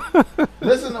 Like,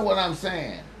 listen to what I'm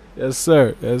saying. Yes,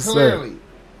 sir. Yes, Clearly. Sir.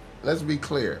 Let's be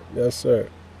clear. Yes, sir.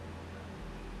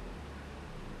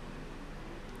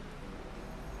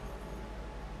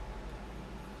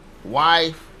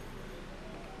 Wife.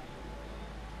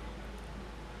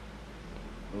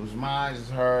 It was mine,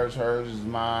 is hers is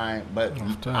mine. But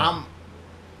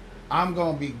I'm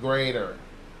gonna be greater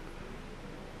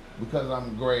because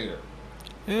I'm greater.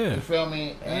 Yeah. You feel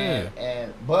me?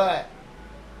 But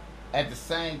at the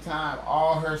same time,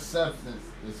 all her substance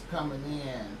is coming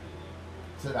in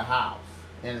to the house,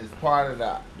 and it's part of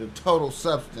the total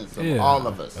substance of all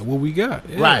of us. What we got,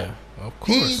 right? Of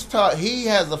course. He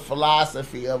has a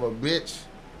philosophy of a bitch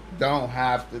don't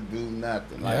have to do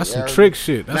nothing. Like, that's some trick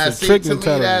shit. That's a trick mentality.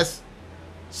 To me, that's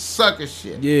sucker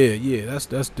shit. Yeah.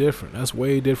 That's different. That's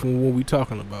way different from what we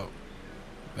talking about.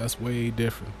 That's way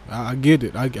different. I get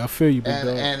it. I feel you, big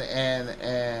dog.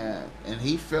 And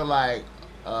he feel like,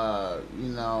 you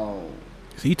know.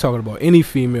 He talking about any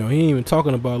female. He ain't even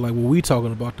talking about like what we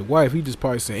talking about the wife. He just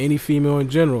probably saying any female in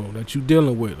general that you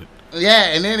dealing with.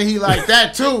 Yeah, and then he like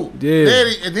that too. Yeah.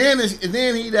 And then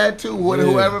he that too with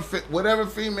whatever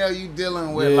female you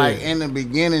dealing with. Like in the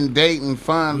beginning dating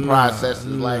fun processes,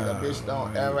 like a bitch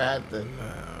don't ever have to.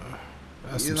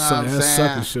 That's you know some that's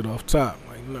sucking shit off top.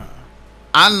 Like nah.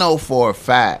 I know for a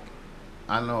fact.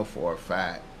 I don't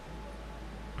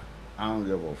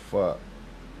give a fuck.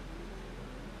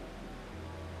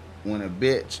 When a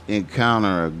bitch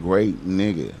encounter a great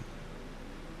nigga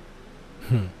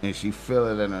and she feel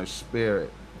it in her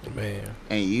spirit, man,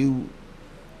 and you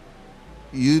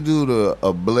do the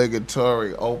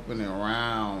obligatory opening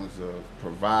rounds of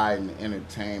providing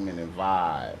entertainment and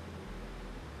vibe,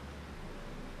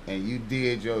 and you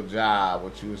did your job,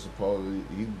 what you were supposed to,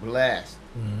 you blessed.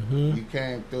 Mm-hmm. You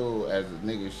came through as a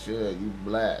nigga should, you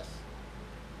blessed.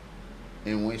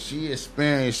 And when she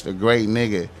experienced a great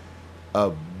nigga, a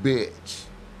bitch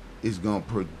is gonna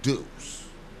produce.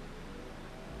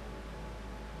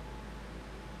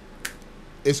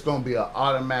 It's gonna be an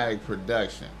automatic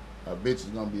production. A bitch is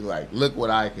gonna be like, look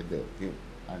what I can do.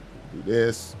 I can do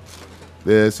this,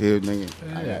 here, nigga.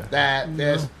 Yeah. I got that,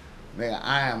 this. Nigga,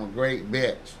 I am a great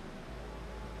bitch.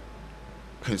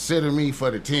 Consider me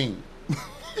for the team.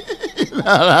 You know what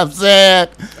I'm saying?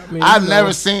 I mean, I've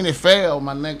never seen it fail,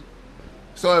 my nigga.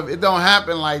 So if it don't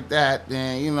happen like that,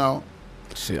 then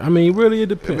shit. I mean, really, it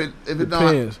depends. If it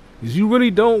depends. You really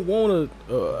don't want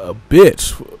a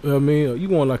bitch. I mean, you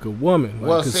want like a woman. Like,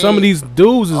 well, see, some of these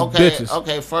dudes is bitches.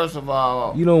 Okay, first of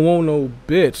all, you don't want no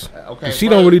bitch. Okay, she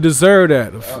don't really deserve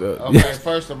that. Okay,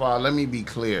 first of all, let me be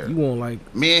clear. You want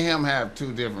like me and him have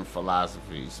two different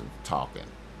philosophies of talking.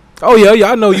 Oh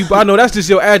yeah, I know you. I know that's just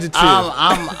your adjective.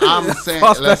 I'm saying,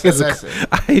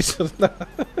 listen.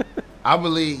 I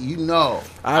believe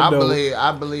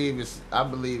I believe it's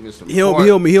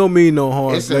important. He don't mean no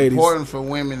harm. It's ladies. important for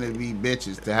women to be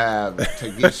bitches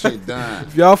to get shit done.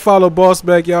 If y'all follow Boss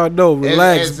Back, y'all know.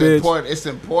 Relax, bitch. It's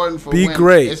important for be women.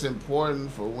 Great. It's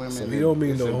important for women. So he don't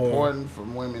mean no harm. It's important for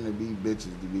women to be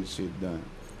bitches to get shit done.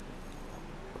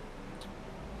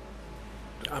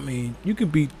 I mean, you can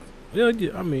be. Yeah,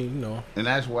 I mean, And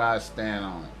that's where I stand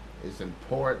on it. It's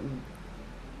important.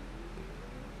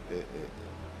 I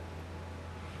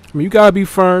mean, you gotta be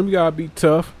firm, you gotta be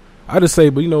tough. I just say,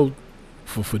 but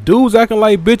for dudes acting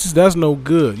like bitches, that's no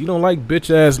good. You don't like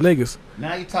bitch ass niggas.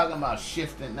 Now you're talking about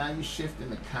shifting. Now you shifting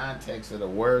the context of the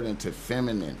word into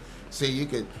feminine. See,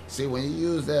 when you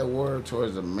use that word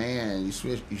towards a man, you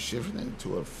shifting it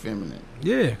to a feminine.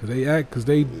 Yeah, because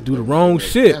they do the wrong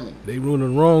shit. Feminine. They doing the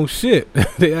wrong shit.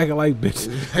 They acting like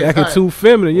bitches. They acting too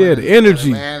feminine. Yeah, the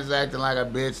energy. When a man's acting like a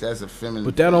bitch, that's a feminine.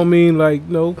 But that don't mean like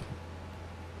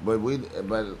But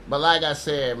like I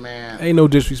said, man, ain't no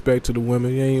disrespect to the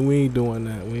women. We ain't doing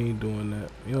that. We ain't doing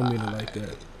that. You don't mean it like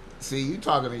that. See, you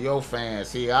talking to your fans.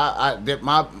 See, the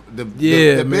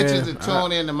bitches that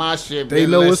tune into my shit, they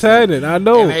know what's happening. I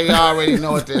know, and they already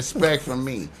know what to expect from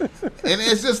me. And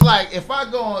it's just like if I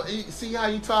go on, see how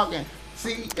you talking.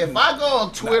 See, if I go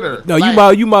on Twitter, no, you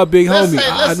my big homie.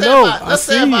 I know. Let's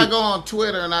say if I go on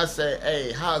Twitter and I say,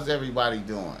 "Hey, how's everybody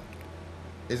doing?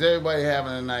 Is everybody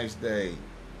having a nice day?"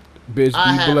 Bitch,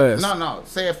 be blessed. No.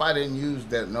 Say if I didn't use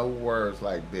no words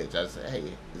like bitch, I say, "Hey,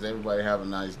 is everybody having a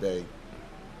nice day?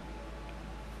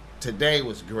 Today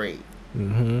was great.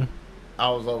 Mm-hmm. I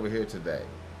was over here today."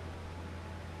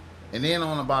 And then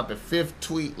on about the fifth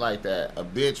tweet like that, a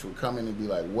bitch would come in and be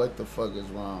like, "What the fuck is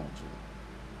wrong with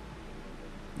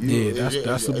you?" Yeah,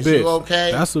 that's a bitch. Is you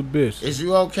okay? That's a bitch. Is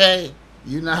you okay?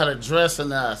 You not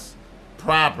addressing us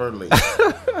properly.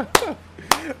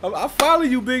 I follow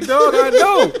you, big dog. I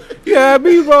know. You had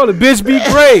me rolling. Bitch, be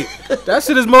great. That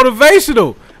shit is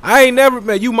motivational. I ain't never,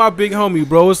 man. You my big homie,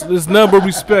 bro. It's number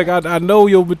respect. I know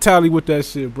your mentality with that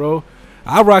shit, bro.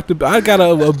 I got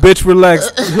a bitch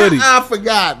relaxed hoodie. I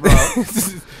forgot, bro.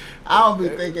 I don't be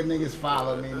thinking niggas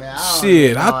follow me, man.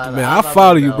 I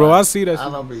follow you, bro. I see that shit.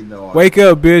 I don't be knowing. Wake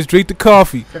up, bitch. Drink the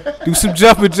coffee. Do some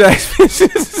jumping jacks,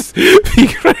 bitches. Be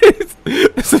great.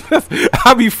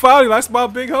 I be following. That's my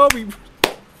big homie.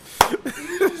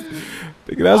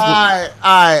 All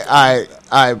right.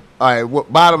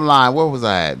 Bottom line, where was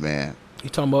I at, man? You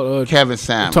talking about Kevin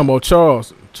Samuels? You talking about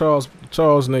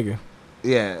Charles, nigga?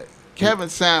 Yeah, Kevin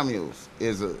Samuels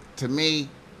is to me,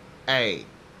 he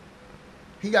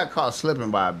got caught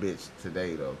slipping by a bitch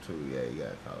today though too. Yeah, he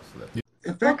got caught slipping.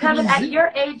 Well, Kevin, at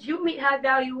your age, you meet high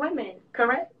value women,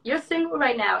 correct? You're single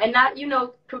right now, and not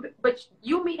but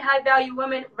you meet high value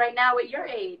women right now at your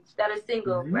age that are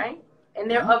single, right? And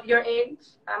they're of your age,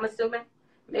 I'm assuming.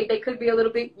 They could be a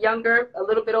little bit younger, a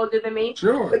little bit older than me.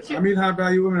 Sure. I mean,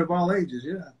 high-value women of all ages,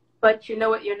 yeah. But you know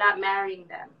what? You're not marrying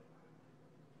them.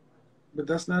 But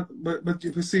that's not... But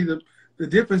you see, the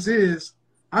difference is,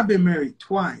 I've been married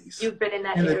twice. You've been in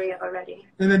that area already.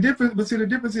 And the difference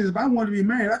is, if I want to be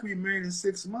married, I could be married in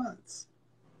 6 months.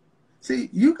 See,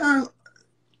 you guys...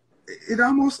 It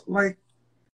almost like...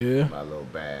 Yeah. My little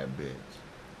bad bitch.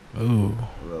 Ooh.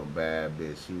 Little bad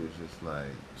bitch. She was just like...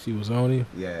 She was on him?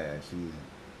 Yeah,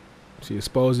 She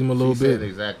exposed him a little bit? She said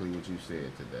exactly what you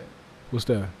said today. What's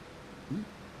that? You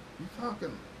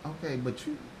talking... Okay, but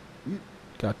you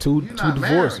got two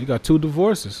divorces. You got 2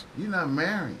 divorces. You're not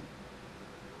married.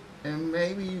 And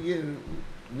maybe you get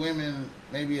women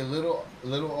maybe a little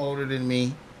older than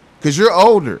me. Because you're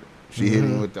older. She hit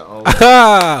me with the old.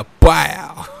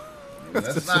 Wow.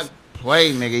 Let's not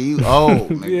play, nigga. You old,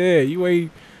 nigga. Yeah, you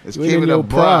ain't in your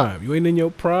prime. You ain't in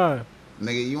your prime.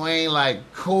 Nigga, you ain't like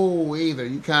cool either.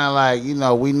 You kind of like,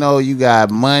 we know you got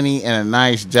money and a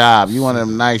nice job. You want a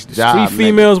nice job. Street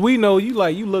females, we know you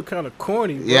look kind of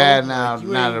corny, bro. Yeah,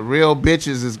 now the real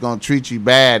bitches is going to treat you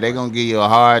bad. They going to give you a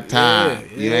hard time.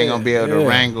 You ain't going to be able to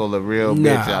wrangle a real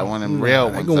bitch. I want them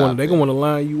real ones. They going to want to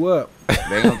line you up.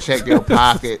 They going to check your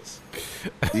pockets.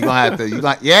 You going to have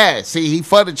to, see, he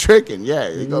for the tricking. Yeah,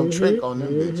 he going to trick on them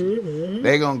bitches.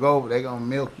 They going to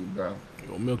milk you, bro. They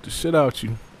going to milk the shit out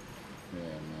you.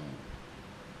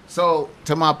 So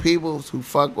to my peoples who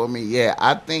fuck with me, yeah,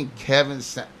 I think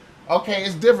okay,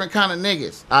 it's different kind of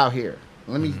niggas out here.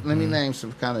 Let me name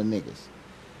some kind of niggas.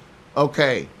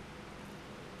 Okay,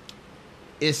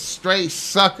 it's straight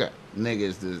sucker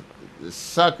niggas. The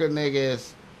sucker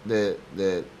niggas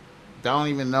that don't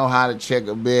even know how to check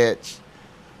a bitch,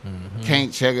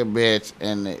 can't check a bitch,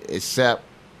 and accept,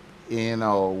 you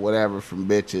know, whatever from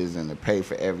bitches and to pay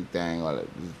for everything or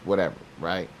whatever,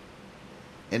 right?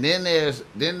 And then there's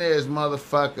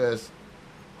motherfuckers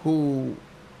who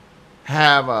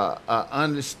have a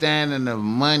understanding of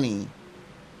money,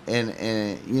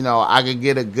 and you know, I could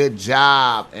get a good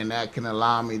job and that can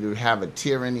allow me to have a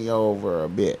tyranny over a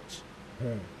bitch.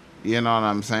 You know what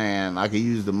I'm saying? I could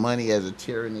use the money as a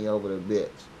tyranny over the bitch.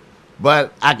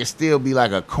 But I could still be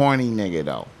like a corny nigga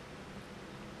though.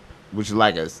 Which is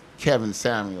like a Kevin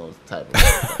Samuels type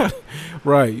of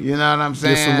right. You know what I'm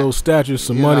saying? Get some little stature,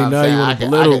 some money. Now you want to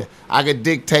belittle. I could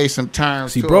dictate some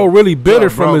terms. See, bro, really bitter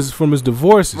from his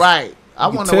divorces. Right. I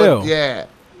want to tell. Yeah.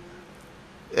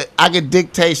 I could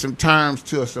dictate some terms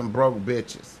to some broke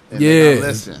bitches. And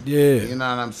listen. Yeah. You know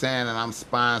what I'm saying? And I'm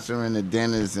sponsoring the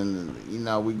dinners, and you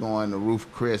know, we going to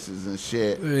Roof Chris's and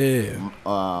shit. Yeah.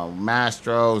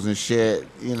 Mastros and shit.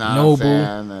 You know Noble. what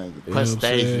I'm saying?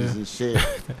 Crustaceans and shit.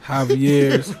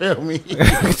 Javier's. You feel me?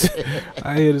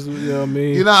 I hear this, you know what I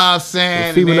mean? You know what I'm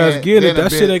saying? Females get it. That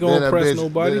shit ain't gonna impress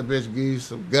nobody. Then a bitch give you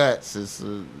some guts.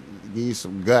 Give you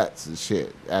some guts and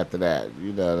shit after that.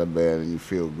 You know what I mean? And you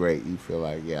feel great. You feel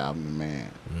like, yeah, I'm the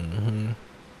man. Mm-hmm.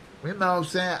 You know what I'm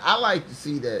saying? I like to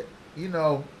see that, you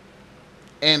know,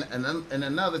 and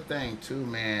another thing too,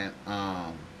 man,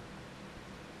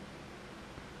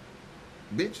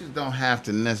 bitches don't have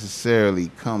to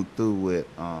necessarily come through with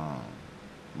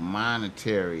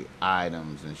monetary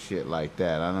items and shit like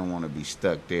that. I don't want to be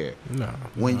stuck there. No.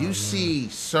 When you see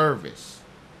service,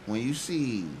 when you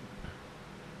see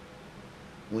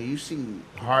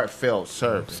heartfelt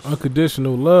service, it's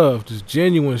unconditional love, just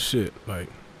genuine shit, like.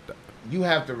 You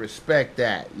have to respect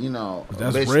that, you know.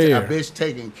 That's rare. A bitch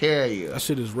taking care of you. That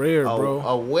shit is rare, bro.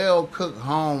 A well-cooked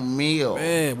home meal.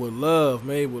 Man, with love,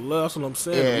 made with love. That's what I'm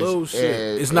saying. Little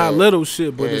shit. It's not little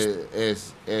shit, but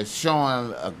it's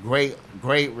showing a great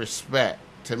respect.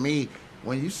 To me,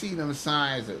 when you see them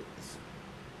signs of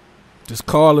just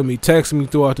calling me, texting me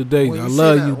throughout the day. I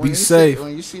love you. Be safe.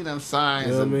 When you see them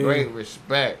signs of great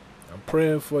respect. I'm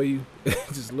praying for you.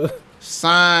 Just look.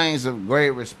 Signs of great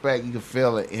respect, you can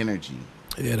feel the energy.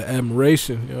 Yeah, the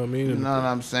admiration, you know what I mean? You know what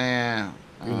I'm saying?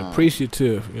 Being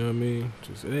appreciative, you know what I mean?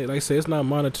 Just like I say, it's not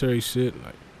monetary shit.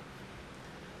 Like,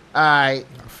 all right.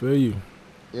 I feel you.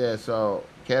 Yeah, so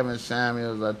Kevin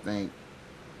Samuels, I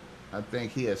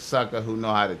think he a sucker who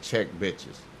know how to check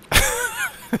bitches.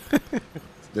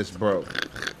 This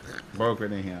broker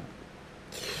than him.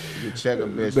 You can check a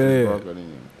bitch that's broker than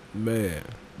him. Man.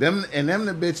 Them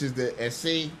the bitches that, and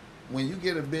see, when you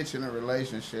get a bitch in a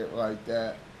relationship like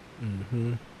that,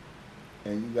 and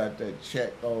you got that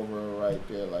check over right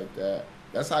there like that,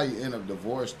 that's how you end up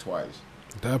divorced twice.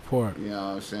 That part. You know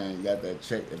what I'm saying? You got that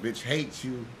check. The bitch hates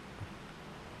you.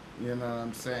 You know what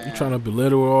I'm saying? You trying to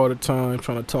belittle her all the time,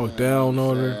 trying to talk down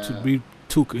on her to be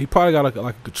too. He probably got like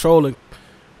a controlling,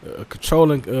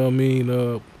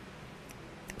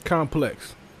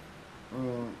 complex.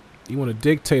 You want to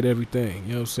dictate everything,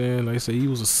 you know what I'm saying? Like I said, he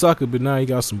was a sucker, but now he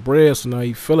got some bread, so now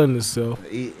he feeling himself.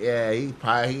 He feel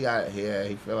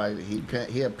like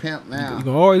he a pimp now. You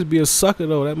gonna always be a sucker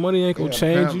though. That money ain't gonna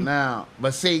change you now.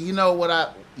 But see, you know what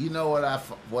I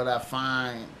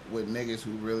find with niggas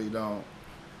who really don't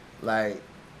like.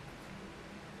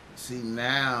 See,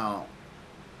 now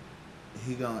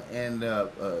he gonna end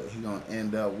up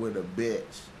with a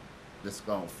bitch that's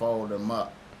gonna fold him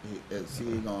up.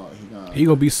 He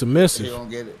gonna be submissive. He gonna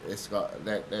get it. It's got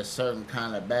that certain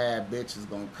kind of bad bitch is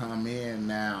gonna come in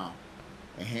now,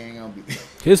 and he ain't gonna be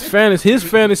his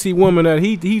fantasy woman that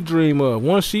he dream of.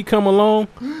 Once she come along,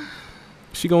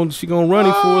 she gonna run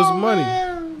him for his money.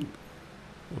 Man.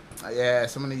 Yeah,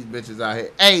 some of these bitches out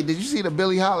here. Hey, did you see the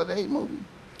Billie Holiday movie?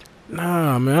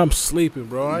 Nah, man, I'm sleeping,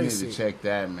 bro. You need to check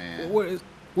that, man.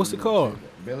 What's it called?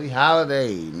 Billie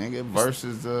Holiday, nigga,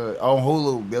 versus on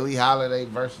Hulu. Billie Holiday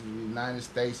versus the United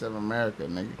States of America,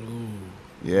 nigga. Ooh.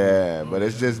 Yeah, but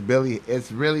it's just Billie. It's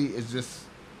good,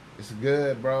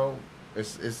 bro.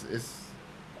 It's a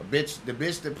bitch. The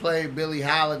bitch that played Billie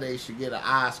Holiday should get an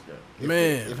Oscar. If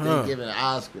they give an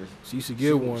Oscar, she should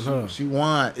get one. She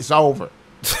won. It's over.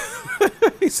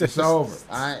 It's over.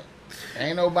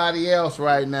 Ain't nobody else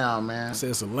right now, man. It's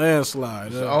a landslide.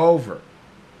 It's over.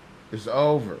 It's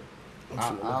over. I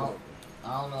don't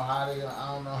know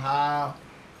how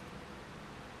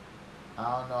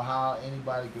I don't know how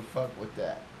anybody could fuck with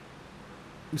that.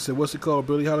 You said, what's it called?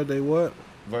 Billie Holiday what?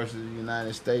 Versus the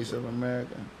United States of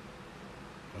America.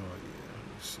 Oh, yeah. Let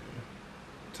me see.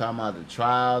 Talking about the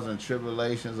trials and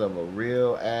tribulations of a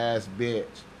real ass bitch.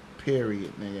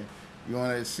 Period, nigga. You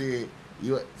want to see it?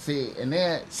 You see, and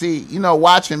then you know,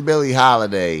 watching Billie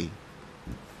Holiday,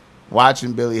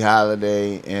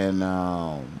 and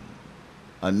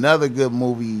another good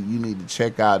movie you need to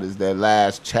check out is that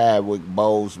last Chadwick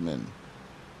Boseman.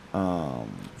 I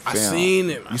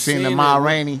seen it. You seen the Ma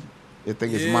Rainey? You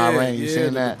think it's Ma Rainey? You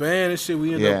seen that? The band and shit.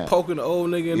 We ended up poking the old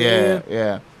nigga in the head.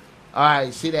 Yeah. All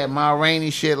right, see that Ma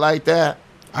Rainey shit like that?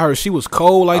 I heard she was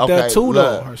cold like that too,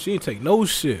 though. She didn't take no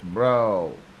shit,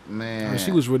 bro. Man,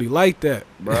 she was really like that,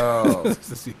 bro.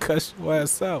 She cussed your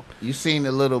ass out. You seen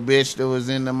the little bitch that was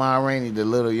in the Ma Rainey, the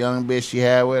little young bitch she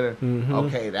had with her? Mm-hmm.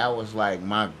 Okay, that was like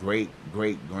my great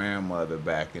grandmother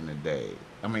back in the day.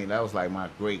 I mean, that was like my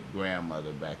great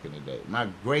grandmother back in the day. My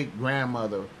great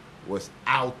grandmother was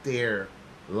out there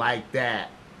like that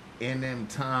in them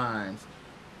times,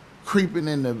 creeping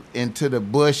into the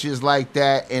bushes like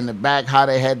that in the back. How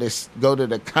they had to go to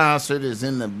the concert is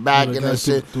in the back and that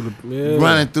shit,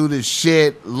 running through the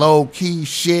shit, low key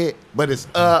shit, but it's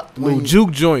up. Little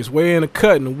juke joints way in the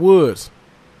cut in the woods,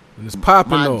 and it's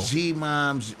popping though. My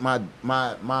G-moms, my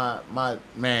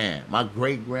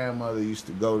great grandmother used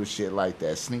to go to shit like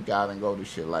that, sneak out and go to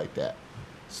shit like that.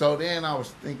 So then I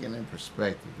was thinking in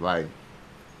perspective, like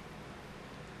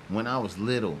when I was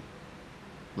little,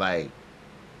 like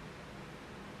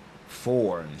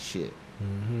 4 and shit,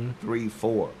 3,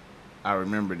 4. I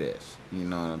remember this. You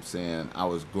know what I'm saying? I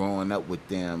was growing up with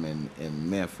them in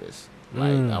Memphis.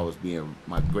 Like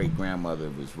my great grandmother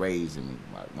was raising me.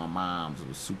 Like my mom's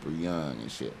was super young and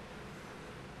shit.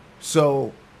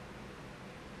 So,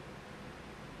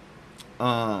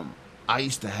 I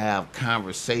used to have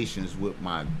conversations with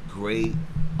my great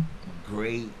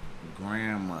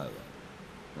grandmother,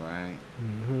 right?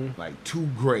 Like 2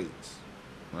 greats.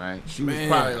 Right, she was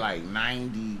probably like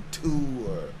 92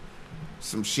 or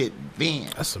some shit then.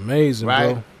 That's amazing,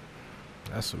 right? Bro.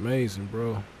 That's amazing,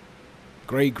 bro.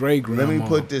 Great grandma. Let me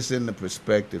put this into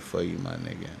perspective for you, my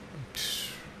nigga.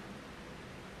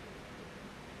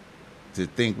 To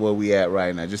think where we at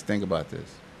right now. Just think about this.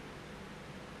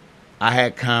 I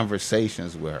had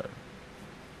conversations with her.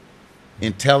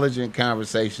 Intelligent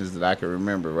conversations that I can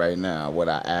remember right now. What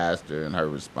I asked her and her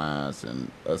response and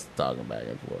us talking back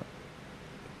and forth.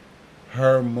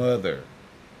 Her mother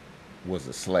was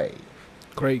a slave.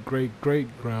 Great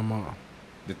grandma.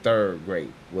 The 3rd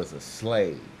great was a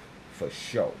slave for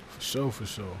sure. For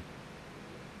sure.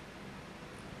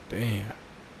 Damn.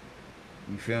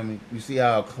 You feel me? You see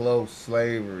how close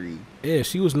slavery. Yeah,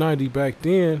 she was 90 back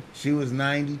then. She was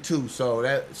 92. So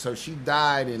she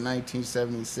died in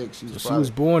 1976. She was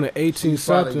born in 18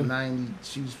 something. 90.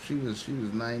 She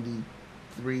was 93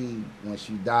 when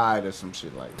she died or some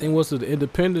shit like that. I think the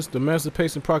independence, the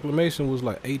Emancipation Proclamation was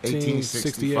like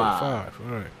 1865.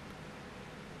 All right.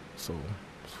 So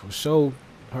for sure,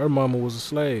 her mama was a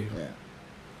slave. Yeah.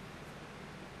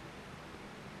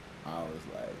 I was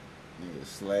like, nigga,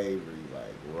 slavery,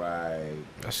 like, right.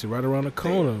 That shit right around the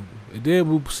corner. And then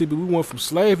we went from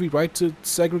slavery right to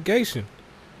segregation.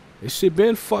 This shit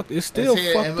been fucked. It's still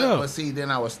fucked up. But see,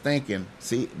 then I was thinking.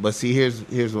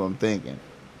 Here's what I'm thinking.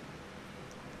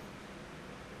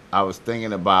 I was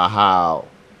thinking about how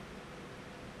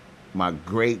my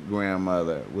great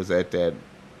grandmother was at that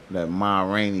Ma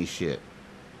Rainey shit,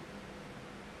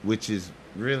 which is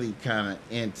really kind of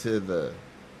into the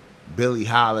Billie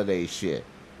Holiday shit.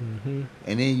 And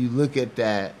then you look at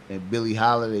that and Billie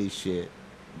Holiday shit,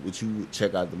 which you would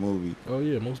check out the movie. Oh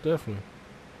yeah, most definitely.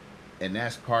 And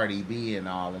that's Cardi B and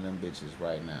all of them bitches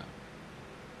right now.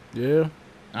 Yeah.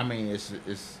 I mean,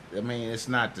 it's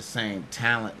not the same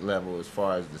talent level as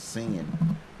far as the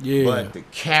singing. Yeah. But the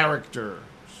characters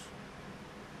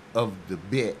of the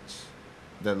bitch,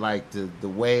 the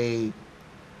way,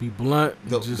 be blunt,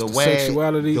 the way,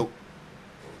 sexuality.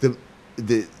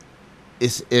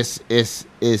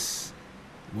 It's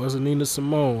wasn't Nina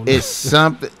Simone. It's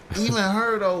something. Even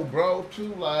her though, bro,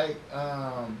 too. Like,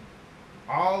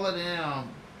 all of them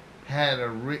had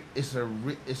it's a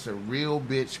real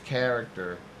bitch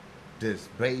character that's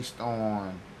based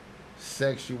on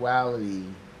sexuality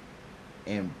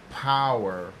and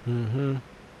power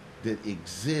that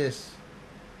exists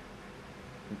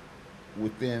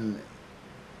within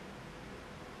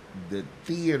the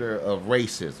theater of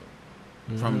racism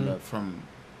from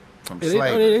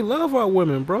slavery. They love our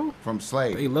women, bro. From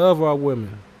slavery. They love our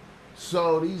women.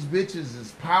 So these bitches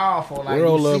is powerful. The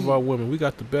world love our women. We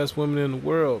got the best women in the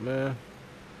world, man.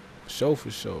 For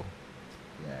sure.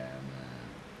 Yeah,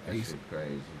 man. That shit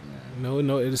crazy, man.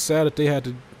 No, it's sad that they had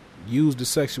to use the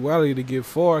sexuality to get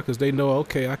far because they know,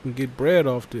 okay, I can get bread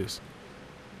off this.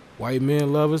 White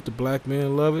men love it, the black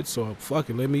men love it, so fuck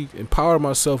it, let me empower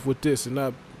myself with this and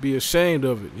not be ashamed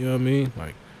of it. You know what I mean?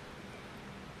 Like,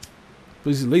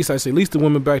 but at least the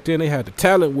women back then, they had the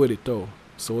talent with it though.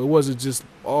 So it wasn't just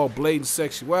all blatant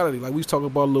sexuality. Like we was talking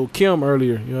about Lil' Kim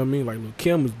earlier. You know what I mean? Like Lil'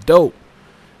 Kim was dope.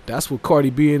 That's what Cardi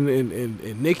B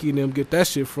and Nicki and them get that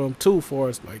shit from too. For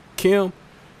us, like Kim.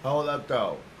 Hold up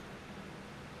though.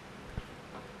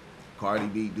 Cardi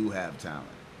B do have talent.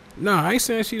 Nah, I ain't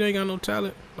saying she ain't got no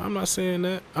talent. I'm not saying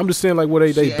that. I'm just saying like what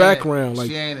they background. Like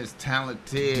she ain't as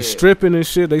talented. The stripping and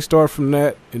shit, they start from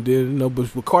that, and then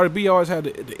but Cardi B always had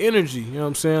the energy. You know what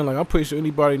I'm saying? Like I'm pretty sure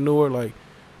anybody knew her. Like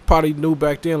probably knew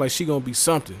back then. Like she gonna be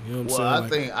something. You know what I'm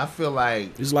saying? Well, I feel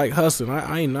like it's like hustling.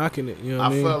 I ain't knocking it. You know what I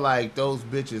mean? I feel like those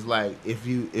bitches. Like if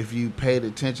you paid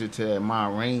attention to Ma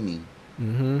Rainey.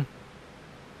 Mm-hmm.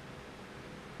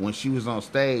 When she was on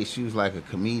stage, she was like a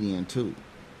comedian too.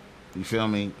 You feel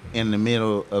me? In the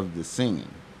middle of the singing.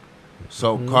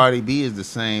 So Cardi B is the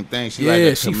same thing. She like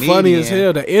a comedian. She funny as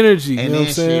hell. The energy, and you know what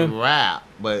I'm saying? She rap,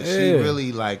 but she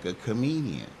really like a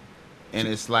comedian. And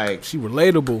it's like she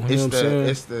relatable. You know what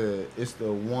I'm saying? It's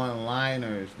the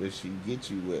one-liners that she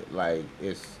gets you with. Like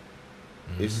it's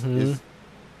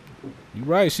you're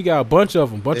right. She got a bunch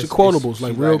of them, bunch of quotables,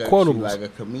 like real quotables. She's like a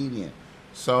comedian.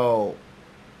 So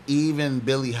even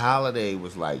Billie Holiday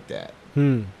was like that.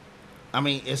 I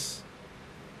mean, it's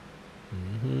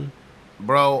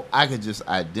bro, I could just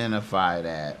identify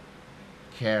that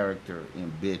character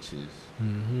in bitches.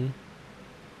 And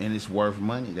it's worth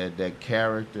money. That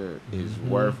character is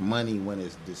worth money when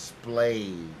it's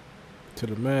displayed to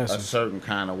the masses a certain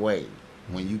kind of way.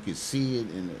 When you can see it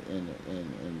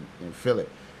and feel it.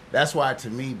 That's why to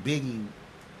me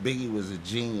Biggie was a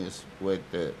genius with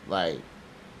the like.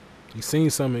 He seen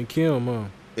something in Kim, huh?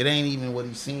 It ain't even what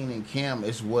he seen in Kim.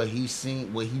 It's what he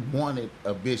seen, what he wanted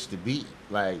a bitch to be.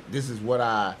 Like, this is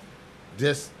what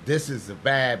this is a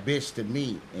bad bitch to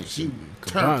me. And she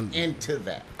turned into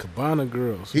that. Cabana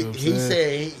girls. He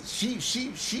said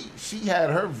she had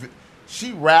her,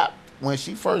 she rapped when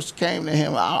she first came to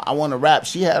him. I want to rap.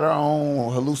 She had her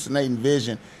own hallucinating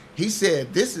vision. He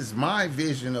said, this is my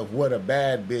vision of what a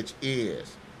bad bitch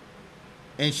is.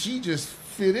 And she just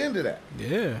fit into that.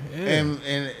 Yeah.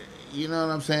 And you know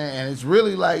what I'm saying? And it's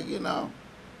really like, you know.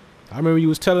 I remember you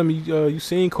was telling me you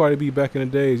seen Cardi B back in the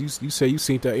days. You said you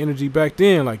seen that energy back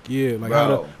then. Like, yeah, like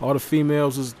how all the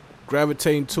females was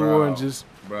gravitating to her and just.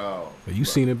 You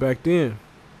seen it back then.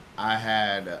 I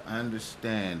had an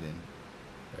understanding.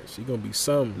 She gonna be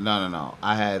something. No.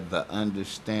 I had the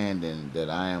understanding that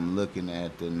I am looking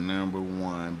at the number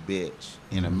one bitch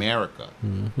in America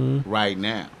right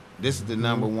now. This is the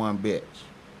number one bitch.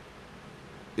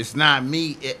 It's not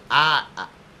me.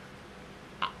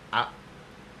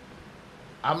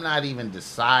 I'm not even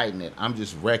deciding it. I'm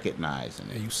just recognizing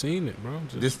it. Yeah, you seen it, bro.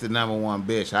 This the number one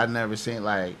bitch. I never seen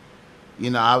like, you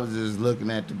know, I was just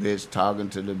looking at the bitch, talking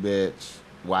to the bitch,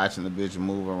 watching the bitch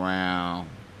move around.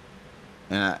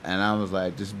 And I was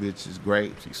like, this bitch is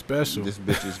great. She's special. This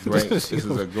bitch is great. This is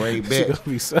a great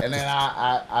bitch. And then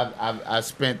I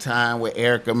spent time with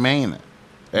Erica Mena.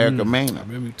 I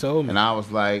remember you told me. And I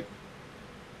was like,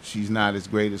 she's not as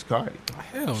great as Cardi.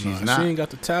 Hell no. She ain't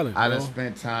got the talent. I done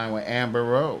spent time with Amber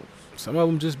Rose. Some of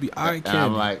them just be eye candy. And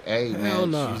I'm like, hey,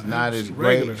 man, she's not as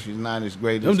great. She's not as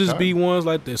great as them just Cardi. be ones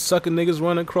like the sucker niggas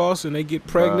running across and they get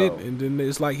pregnant and then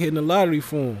it's like hitting the lottery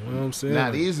for them. You know what I'm saying?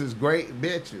 Now, these is great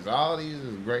bitches. All these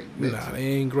is great bitches. Nah, they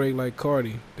ain't great like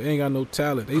Cardi. They ain't got no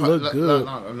talent. They look good.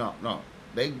 No.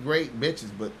 They great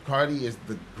bitches, but Cardi is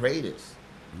the greatest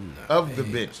of the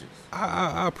bitches.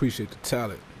 I appreciate the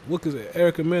talent. What? Cause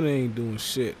Erica Mena ain't doing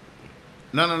shit.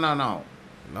 No.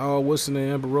 No, what's the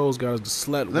name? Amber Rose got us the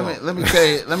slut walk.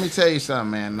 Let me tell you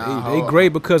something, man. They great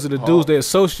because of the dudes they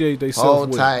associate themselves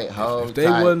with. Hold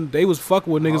tight. Wasn't, they was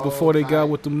fucking with niggas before they got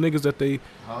with them niggas that they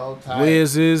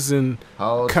Wizzes and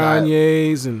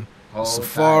Kanye's and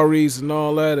Safaris and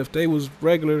all that. If they was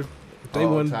regular, if they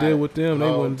wouldn't deal with them,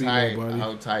 they wouldn't be nobody.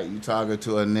 Hold tight. You talking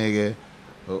to a nigga?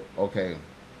 Okay,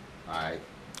 all right.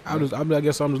 I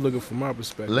guess I'm just looking from my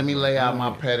perspective. Let me lay out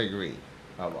my pedigree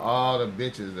of all the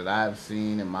bitches that I've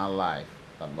seen in my life.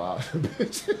 Of all the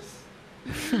bitches.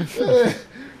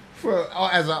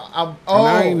 I'm old.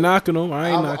 I ain't knocking them.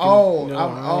 I'm old.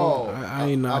 I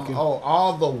ain't knocking.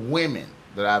 All the women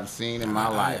that I've seen in my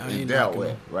life and dealt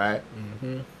with, right?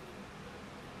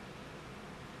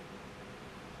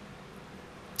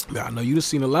 I know you done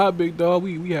seen a lot, big dog.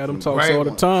 We had them talks all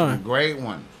the time. Some great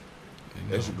ones.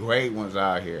 There's great ones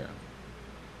out here.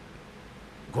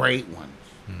 great ones.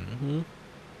 Mm-hmm.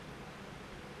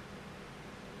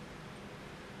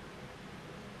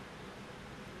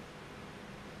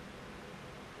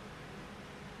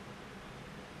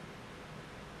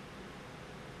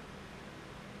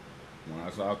 When I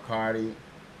saw Cardi,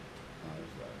 I was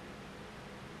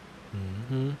like,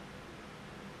 Mm-hmm.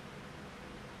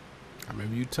 I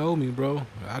remember you told me, bro.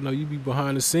 I know you be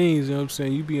behind the scenes, you know what I'm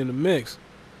saying? You be in the mix.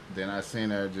 then I seen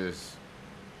her just,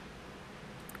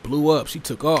 Blew up. She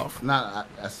took off. I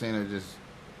seen her just,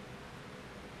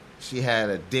 she had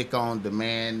a dick on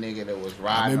demand nigga that was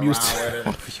riding around with her.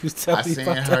 You was telling I me seen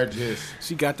about her that. just,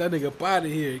 She got that nigga up out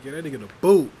of here. Get that nigga the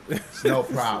boot. it's no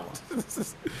problem.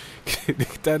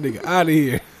 Get that nigga out of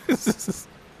here.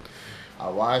 I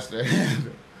watched her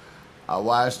handle. I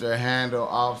watched her handle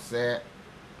Offset.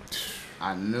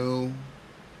 I knew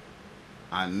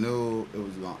it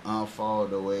was gonna unfold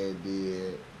the way it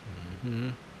did. Mm-hmm.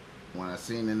 When I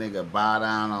seen the nigga bow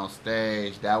down on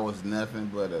stage, that was nothing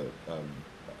but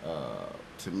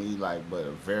to me, like, but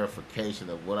a verification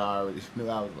of what I already knew.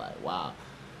 I was like, wow.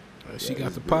 She Yeah, got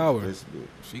this the bitch- power. this bitch-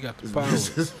 She got the this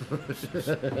power.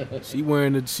 bitch- She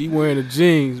wearing the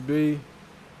jeans, B.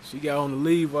 She got on the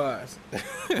Levi's.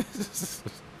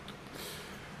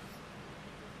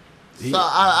 So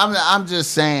I'm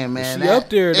just saying, man. She up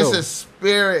there, it's though. a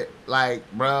spirit, like,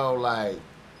 bro, like.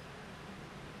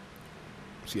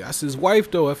 See, that's his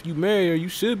wife though. If you marry her, you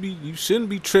shouldn't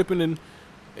be tripping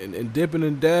and dipping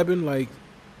and dabbing. Like,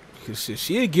 cause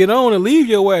she'd get on and leave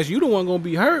your ass. You the one gonna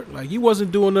be hurt. Like, you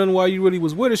wasn't doing nothing while you really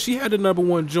was with her. She had the number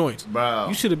one joints. Bro.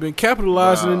 You should have been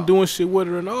capitalizing Bro. and doing shit with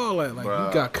her and all that. Like, Bro.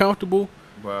 you got comfortable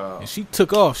Bro, and she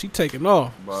took off. She taking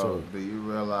off. bro, So do you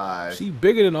realize? she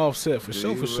bigger than Offset for do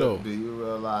sure. you For re- sure. Do you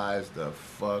realize the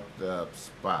fucked up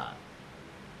spot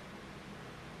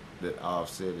that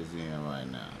Offset is in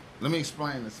right now? Let me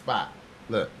explain the spot.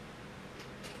 Look,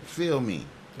 feel me.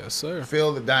 Yes, sir.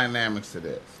 Feel the dynamics of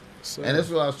this. Yes, sir. And this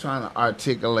is what I was trying to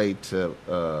articulate to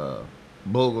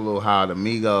Boogaloo, how the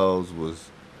Migos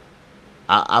was.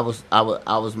 I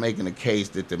was making a case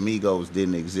that the Migos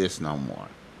didn't exist no more,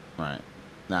 right?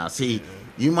 Now, see,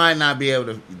 you might not be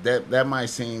able to. That might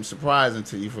seem surprising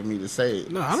to you for me to say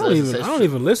it. No, I don't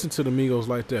even listen to the Migos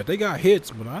like that. They got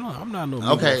hits, but I'm not no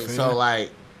Migos Okay, fan. so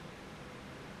like,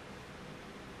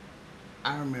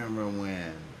 I remember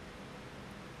when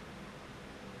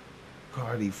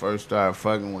Cardi first started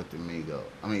fucking with the Migos.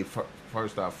 I mean,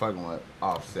 first started fucking with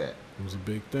Offset, It was a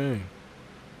big thing.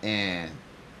 and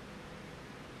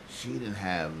she didn't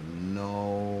have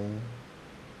no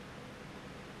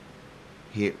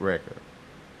hit record.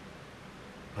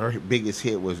 Her biggest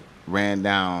hit was "Ran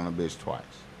Down on a Bitch Twice."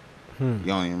 You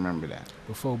don't even remember that.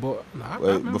 Before I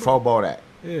remember. Before Bodak,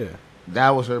 Yeah. that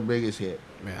was her biggest hit.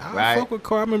 Man, I Right. fuck with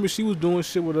Car. I remember she was doing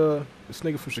shit with this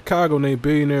nigga from Chicago named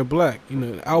Billionaire Black. You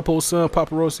know, Alpo's son,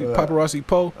 Paparazzi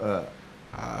Poe. You know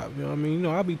what I mean? You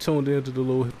know, I be tuned into the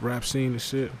little rap scene and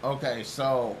shit. Okay,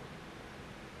 so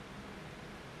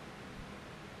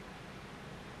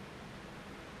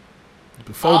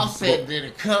Before Offset did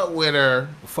a cut with her.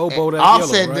 Before and Bodak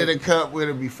Offset Yellow, right? did a cut with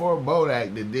her before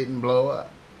Bodak that didn't blow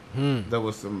up. Hmm. There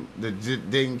was some that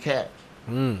didn't catch.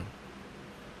 Hmm.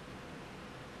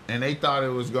 And they thought it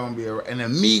was gonna be and the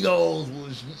Migos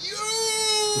was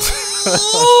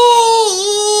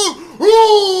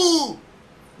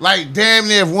like damn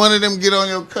near if one of them get on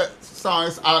your cut song,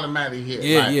 it's automatic hit.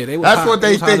 Yeah, right? yeah, they was That's hot. what They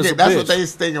they was hot as thinking. a That's bitch. what they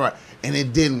was thinking, right? And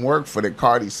it didn't work for the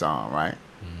Cardi song, right?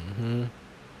 Mm-hmm.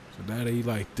 So now they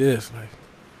like this, like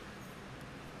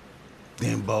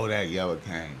Then Bodak Yellow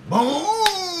came. Boom!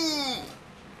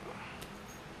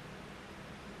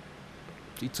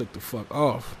 he took the fuck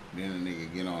off. Then a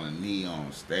nigga get on a knee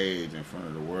on stage in front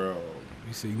of the world.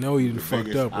 You see, no, he done The fucked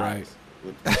biggest up, right? eyes.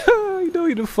 With You know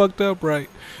he done fucked up, right?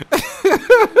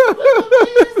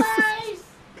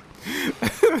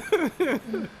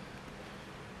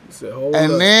 He said, hold up.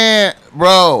 And then,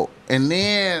 bro,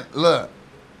 look,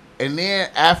 and then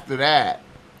after that,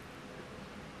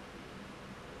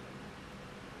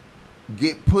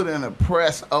 get put in a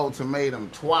press ultimatum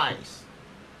twice,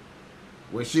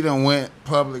 where she done went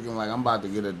public and like, I'm about to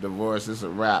get a divorce, it's a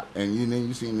wrap. And then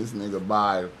you seen this nigga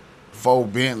buy 4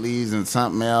 Bentleys and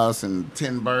something else and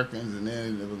 10 Birkins, and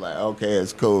then it was like, okay,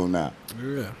 it's cool now.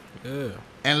 Yeah, yeah.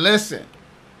 And listen,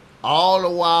 all the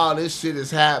while this shit is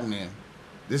happening,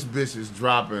 this bitch is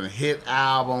dropping a hit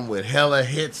album with hella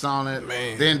hits on it.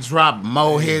 Man. Then drop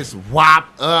more hits, whop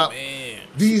up. Man.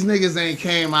 These niggas ain't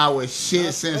came out with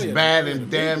shit since yeah, Bad yeah, and the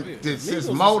Damn, Migos- yeah, since Migos is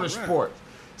a Motorsports.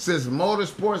 Since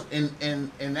Motorsports,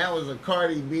 and that was a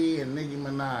Cardi B and Nicki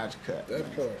Minaj cut. man.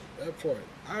 That part.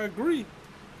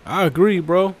 I agree,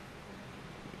 bro.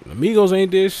 The Migos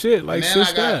ain't did shit like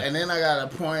since that. And then I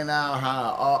gotta point out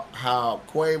how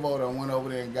Quavo done went over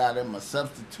there and got him a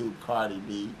substitute Cardi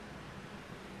B.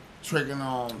 Tricking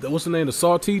on. What's the name? The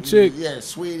salty chick? Yeah,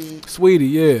 Sweetie. Sweetie,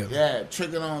 yeah. Yeah,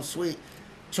 tricking on Sweet,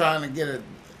 trying to get a.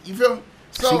 You feel me?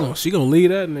 So she gonna leave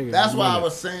that nigga. That's why I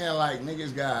was saying like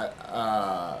niggas got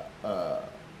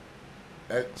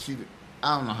I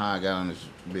don't know how I got on this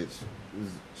bitch.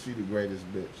 She the greatest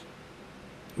bitch.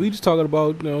 We just talking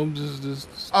about, you know, just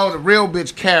the real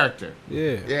bitch character.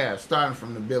 Yeah. Yeah, starting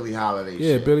from the Billie Holiday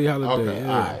yeah, shit. Billie Holiday. Okay,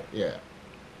 yeah. all right, yeah.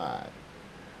 All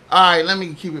right, let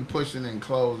me keep it pushing and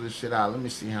close this shit out. Let me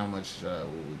see how much what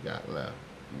we got left.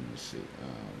 Let me see.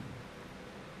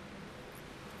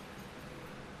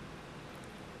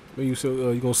 You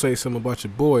gonna say something about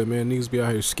your boy, man? Niggas be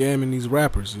out here scamming these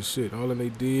rappers and shit, all in their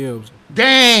DMs.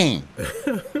 Gang!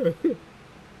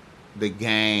 The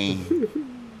gang.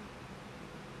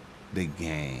 The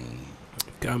gang.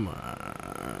 Come on.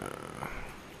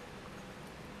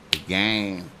 The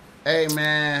gang. Hey,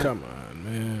 man. Come on,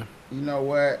 man. You know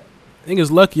what?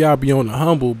 Niggas lucky I be on the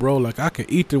humble, bro. Like, I could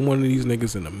eat to one of these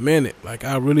niggas in a minute. Like,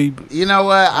 I really... You know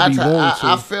what?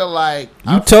 I feel like...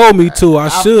 You told me to. I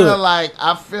should.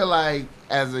 I feel like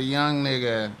as a young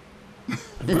nigga...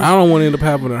 But I don't want to end up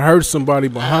having to hurt somebody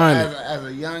behind it. As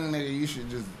a young nigga, you should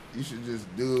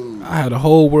just do... I had the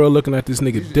whole world looking at this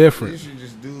nigga different. You should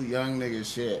just do young nigga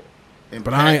shit.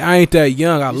 But I ain't that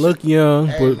young. I look young.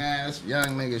 Hey, but man, it's young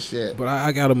nigga shit. But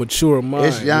I got a mature mind.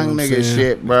 It's young you know nigga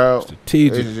shit, bro.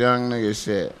 Strategic. It's young nigga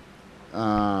shit.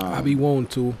 I be wanting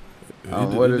to.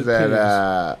 What is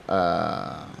that?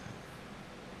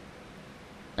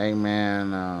 Hey,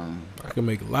 man. I can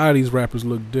make a lot of these rappers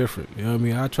look different. You know what I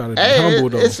mean? I try to be humble,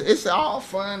 though. It's all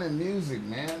fun and music,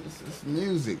 man. It's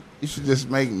music. You should just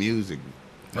make music,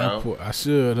 bro. I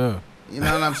should, huh? You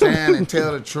know what I'm saying? And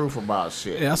tell the truth about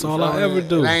shit. Yeah, that's all I ever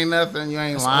do. It ain't nothing. You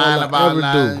ain't lying about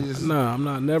nothing. Nah, I'm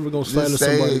not never gonna slander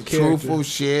say somebody's character. Truthful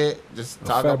shit. Just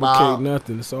talk fabricate about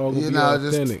nothing. It's all gonna be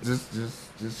authentic.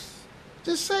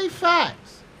 Just say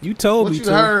facts. You told me to.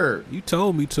 What you heard? You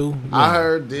told me to. Man. I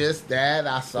heard this, that.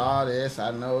 I saw this.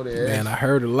 I know this. Man, I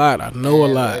heard a lot. I know a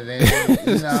lot. Then,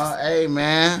 you know, hey,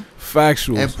 man.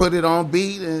 Factual. And put it on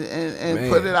beat and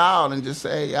put it out and just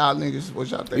say, y'all niggas, what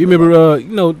y'all think? You remember, you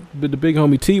know, the big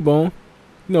homie T-Bone?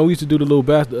 You know, we used to do the little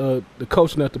the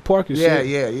coaching at the park and shit.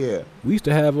 Yeah. We used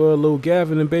to have little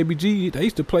Gavin and Baby G. They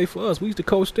used to play for us. We used to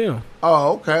coach them.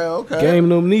 Oh, okay. Game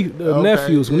them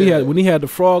nephews when he had the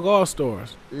Frog All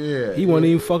Stars. Yeah. He wasn't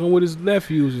even fucking with his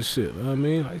nephews and shit. You know what I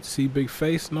mean, I used to see Big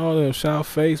Face and all them. Shout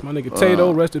Face, my nigga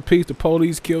Tato, rest in peace. The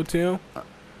police killed him.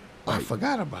 I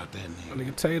forgot about that nigga. My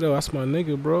nigga Tato, that's my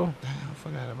nigga, bro. Damn, I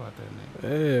forgot about that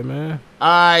nigga. Yeah, man. All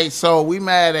right, so we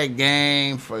mad at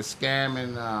Game for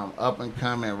scamming up and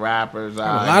coming rappers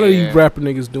out. A lot of these rapper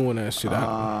niggas doing that shit.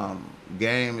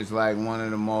 Game is like one of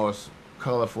the most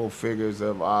colorful figures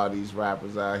of all these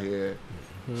rappers out here,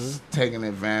 taking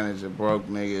advantage of broke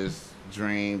niggas'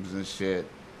 dreams and shit.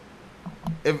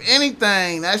 If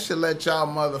anything, that should let y'all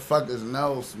motherfuckers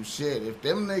know some shit. If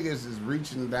them niggas is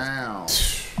reaching down,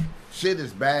 shit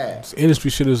is bad. This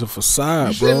industry shit is a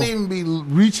facade, bro. You shouldn't even be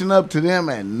reaching up to them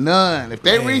at none. If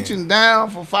they reaching down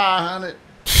for 500,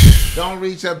 don't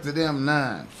reach up to them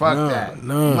none. Fuck that.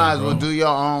 None, you might as well do your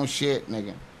own shit,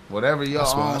 nigga. Whatever your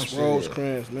own shit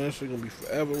Rosecrans, man. Shit gonna be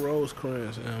forever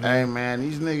Rosecrans. Hey, man,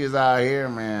 these niggas out here,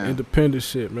 man. Independent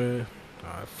shit, man.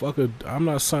 Fuck it. I'm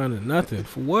not signing nothing.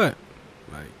 For what?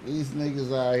 Like, these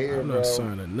niggas out here, I'm not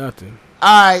signing nothing.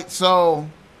 All right, so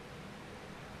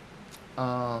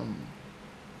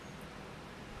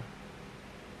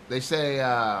they say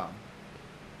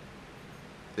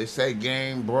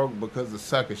Game broke because of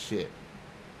sucker shit.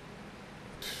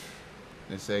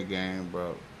 They say Game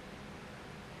broke.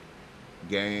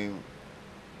 Game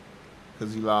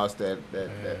because he lost that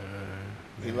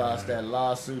lost that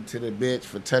lawsuit to the bitch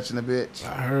for touching the bitch.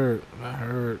 I heard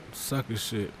sucker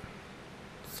shit.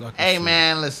 Hey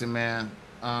man, listen man.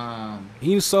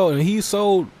 He sold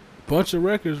a bunch of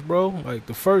records, bro. Like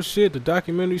the first shit, the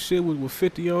documentary shit with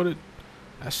 50 on it.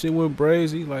 That shit went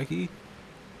brazy. Like he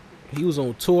was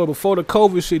on tour before the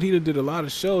COVID shit. He did a lot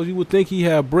of shows. You would think he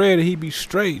had bread and he'd be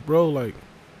straight, bro. Like,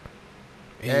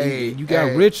 you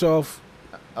got rich off.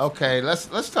 Okay,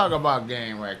 let's talk about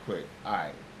Game right quick. All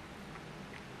right.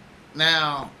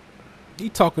 Now, he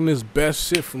talking this best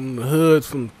shit from the hoods,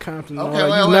 from Compton. Okay,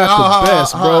 you're not the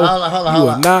best, bro. You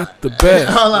are not the best.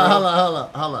 Hold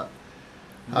up.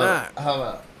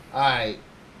 All right,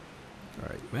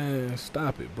 man,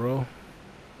 stop it, bro.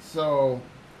 So,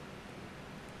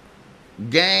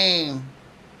 Game,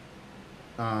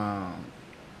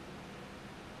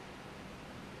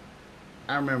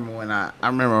 I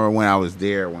remember when I was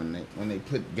there when they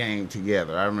put Game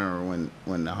together. I remember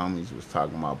when the homies was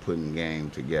talking about putting Game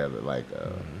together, like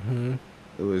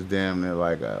it was damn near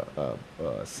like a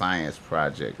science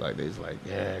project. Like they was like,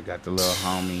 yeah, got the little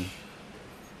homie.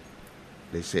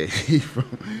 They said he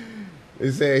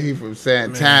from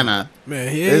Santana.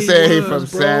 Man, they said he from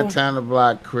Santana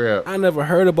Block Crip. I never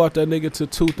heard about that nigga till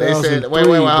 2003. They said, wait,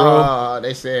 bro.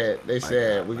 They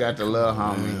said we got the little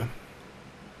homie. Man.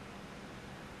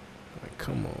 Like,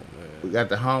 come on, man. We got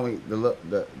the homie,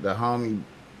 the homie,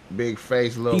 big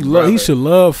face little brother. He should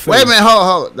love face. Wait a minute,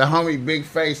 hold. The homie, big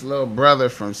face little brother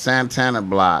from Santana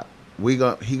Block. He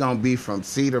gonna be from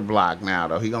Cedar Block now,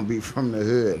 though. He gonna be from the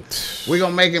hood. We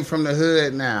gonna make him from the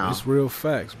hood now. It's real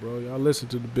facts, bro. Y'all listen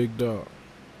to the big dog.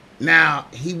 Now,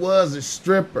 he was a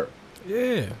stripper.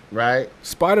 Yeah. Right?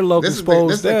 Spider Loc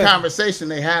exposed this that. This is the conversation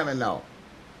they having, though.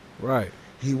 Right.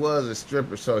 He was a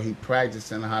stripper, so he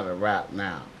practicing how to rap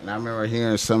now. And I remember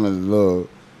hearing some of the little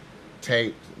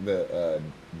tapes,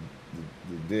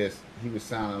 this. He was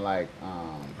sounding like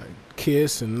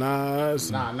Kiss and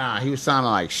Nas. Nah. He was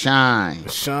sounding like Shine.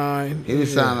 He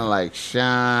was sounding like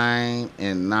Shine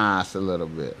and Nas a little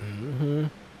bit. Mm-hmm.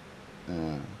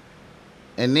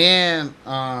 And then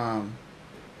I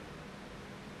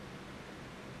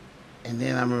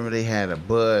remember they had a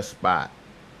buzz spot.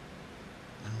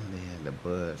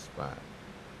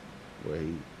 Where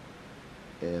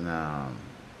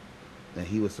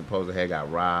he was supposed to have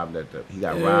got robbed at the. He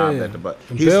got robbed at the. But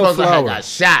he was supposed to have got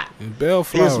shot. In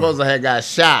Bellflower. He was supposed to have got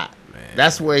shot. Man.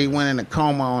 That's where he went into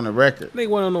coma on the record. They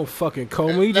went on no fucking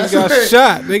coma. He just got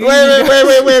shot. Nigga.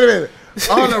 Wait a minute.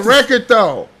 On the record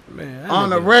though. Man, on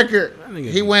the record,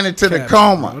 he went into the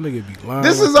coma. Be lying.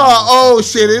 This is all old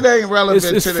shit. It ain't relevant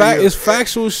to the youth. It's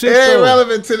factual shit. It ain't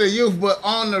relevant to the youth, but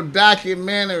on the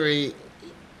documentary,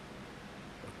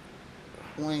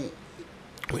 when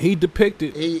he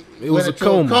depicted, it was a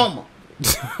coma. All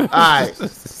right.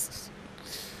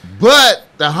 But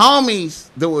the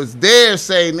homies that was there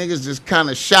say niggas just kind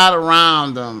of shot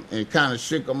around them and kind of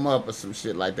shook them up or some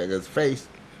shit like that. Cause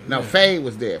Fade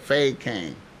was there. Fade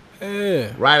came.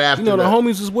 Yeah. Right after the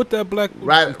homies was with that black.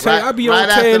 I be right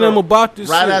telling them about this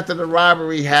right shit. after the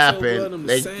robbery happened,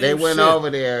 they went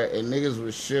over there and niggas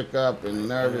was shook up and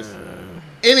nervous.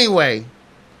 Anyway,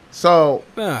 so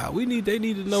they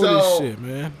need to know this shit,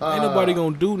 man. Ain't nobody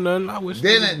gonna do nothing. I wish.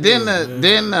 Then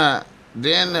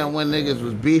when niggas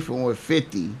was beefing with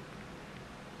 50.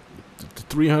 The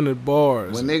 300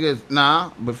 bars. When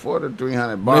niggas, before the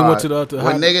 300 bars. They went to the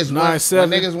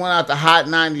niggas went out to Hot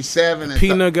 97 and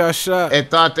Peanut got shot. And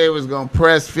thought they was gonna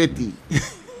press 50.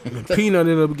 Peanut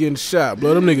ended up getting shot,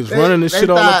 bro. Them niggas running this shit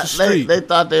all up the street. They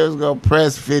thought they was gonna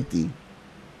press 50.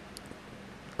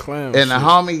 Clown and the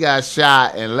homie got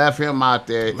shot and left him out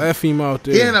there. He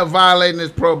ended up violating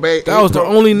his probation. That was the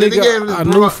only nigga I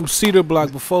knew from Cedar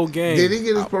Block before Game. Did he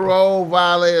get his parole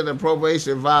violated and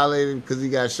probation violated because he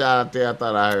got shot out there? I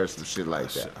thought I heard some shit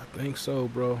like that. I think so,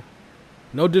 bro.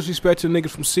 No disrespect to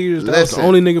niggas from Cedar. That was the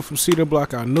only nigga from Cedar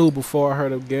Block I knew before I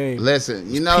heard of Game. Listen,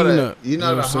 you know the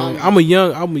homie. I'm a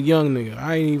young nigga.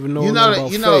 I ain't even know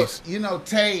about face.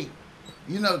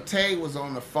 Tay was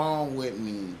on the phone with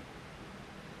me.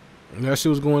 That shit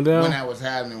was going down? When that was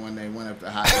happening, when they went up to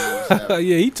Hot 97.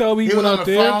 Yeah, he told me he went out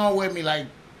there. He was on the phone with me like,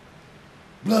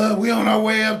 blood, we on our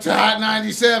way up to Hot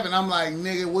 97. I'm like,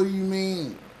 nigga, what do you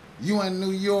mean? You in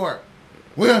New York.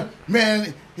 Well,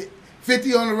 man,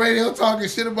 50 on the radio talking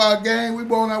shit about Game. We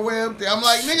on our way up there. I'm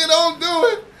like, nigga, don't do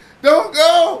it. Don't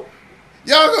go.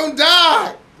 Y'all gonna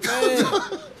die.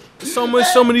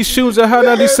 So many shootings at Hot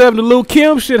 97. The Lil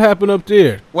Kim shit happened up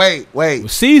there. Wait.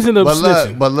 Season of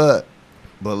snitching.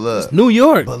 But look, it's New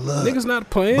York. But look, niggas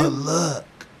not playing. But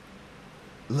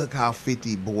look how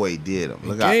 50 Boy did them.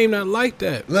 Look Game not like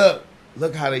that.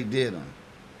 Look how they did them.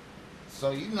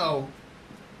 So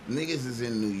niggas is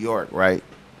in New York, right?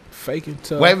 Faking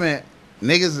tough. Wait a minute,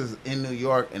 niggas is in New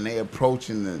York and they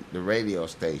approaching the radio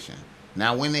station.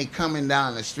 Now when they coming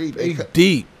down the street, they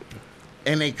deep.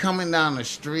 And they coming down the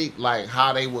street like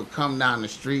how they would come down the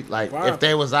street like if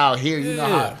they was out here, you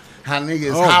know how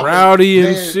niggas rowdy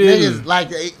and shit. Niggas like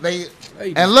they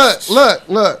and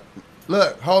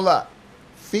look, hold up.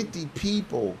 50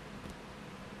 people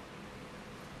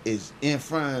is in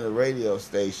front of the radio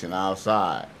station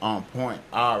outside on point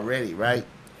already, right?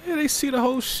 Yeah, they see the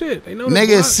whole shit. They know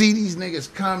niggas see these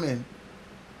niggas coming.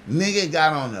 Nigga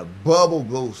got on a bubble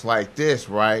goose like this,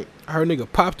 right? I heard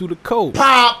nigga pop through the coat.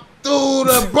 Pop through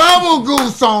the bubble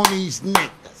goose on these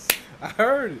niggas. I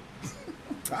heard it.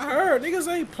 Niggas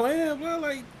ain't playing, bro.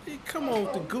 Like, Come on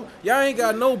with the goop. Y'all ain't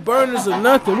got no burners or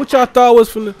nothing. What y'all thought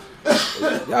was from the...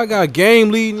 Y'all got game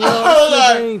leading y'all.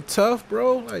 That shit ain't tough,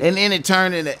 bro. Like, and then it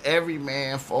turned into every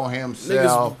man for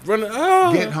himself. Running,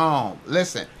 Get home.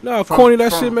 Listen. No, corny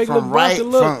that shit make look right, to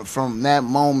look. From that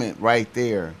moment right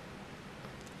there.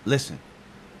 Listen.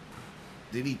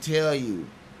 Did he tell you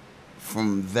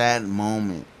from that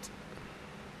moment,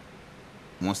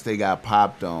 once they got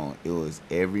popped on, it was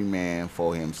every man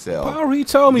for himself. Power, he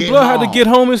told me Blood had to get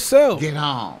home himself. Get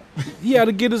home. He had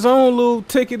to get his own little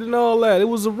ticket and all that. It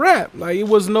was a rap. Like, it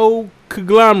was no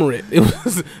conglomerate. It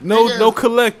was no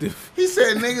collective. He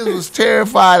said niggas was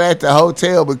terrified at the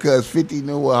hotel because 50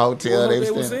 knew what hotel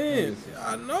they was in.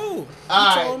 I know.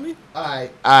 He told me. All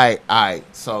right.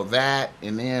 So that,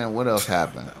 and then what else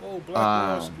happened? Black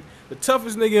Wall Street. The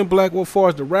toughest nigga in Black Wall, far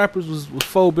as the rappers, was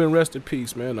Phobin, rest in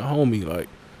peace, man. The homie, like.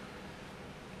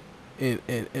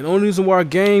 And only reason why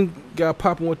Game got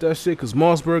popping with that shit, because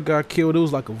Mossberg got killed. It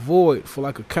was like a void for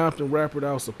like a Compton rapper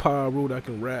that was a power rule that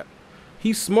can rap.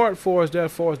 He's smart far as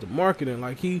the marketing.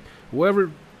 Like, whoever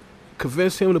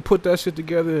convinced him to put that shit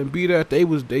together and be that,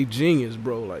 they genius,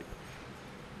 bro. Like,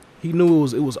 he knew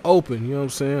it was open, you know what I'm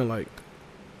saying? Like,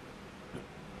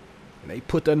 and they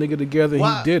put that nigga together and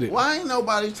he did it. Why ain't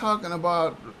nobody talking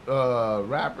about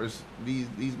rappers, these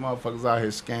motherfuckers out here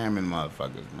scamming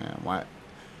motherfuckers, man? Why?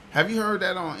 Have you heard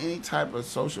that on any type of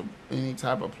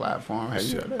platform?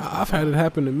 I've had it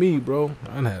happen to me, bro.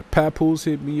 I had Papoose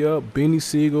hit me up, Benny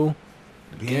Siegel.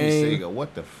 Benny Siegel,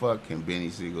 what the fuck can Benny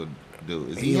Siegel do?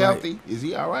 Is he healthy? Is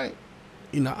he all right?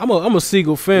 You know, I'm a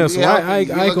Siegel fan, so I ain't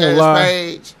gonna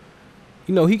lie.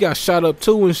 You know, he got shot up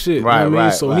too and shit. Right, you know what I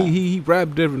mean? So right. he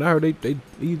rapped different. I heard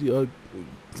he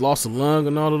lost a lung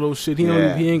and all of those shit. He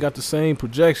ain't got the same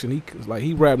projection.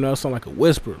 He rap now sound like a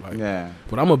whisper. Like, yeah.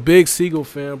 But I'm a big Siegel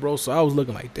fan, bro. So I was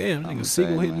looking like, damn, nigga,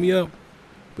 Siegel hit me up.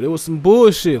 But it was some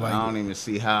bullshit. Like, I don't even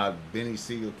see how Benny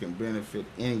Siegel can benefit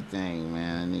anything,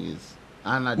 man.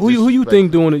 Who you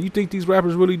think doing it? You think these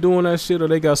rappers really doing that shit, or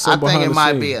they got something behind the scenes?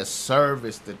 I think it might be a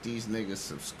service that these niggas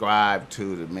subscribe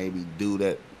to maybe do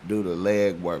the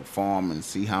legwork for them and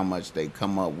see how much they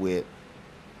come up with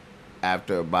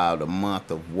after about a month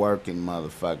of working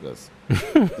motherfuckers.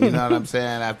 You know what I'm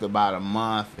saying? After about a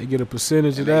month, they get a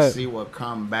percentage of that. They see what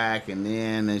come back, and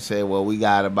then they say, well, we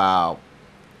got about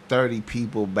 30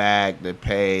 people back that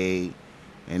paid,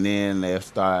 and then they'll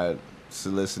start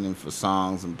soliciting for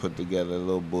songs and put together a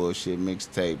little bullshit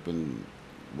mixtape and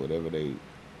whatever I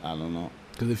don't know.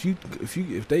 Because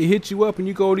if they hit you up and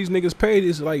you go, these niggas paid,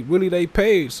 it's like really they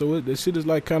paid. So the shit is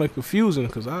like kind of confusing.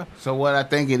 So what I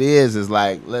think it is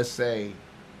like, let's say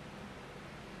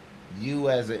you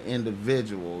as an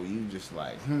individual, you just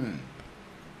like,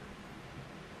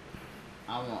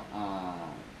 I want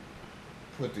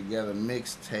put together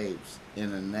mixtapes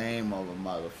in the name of a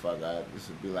motherfucker. This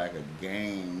would be like a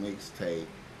game mixtape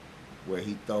where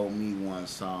he throw me one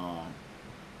song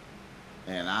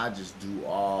and I just do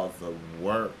all the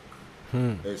work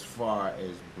as far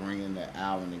as bringing the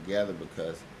album together,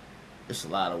 because it's a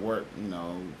lot of work, you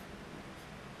know,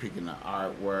 picking the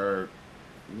artwork,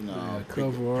 you know,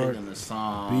 cover art, picking the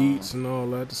song, beats and all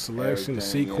that, the selection, the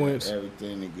sequence,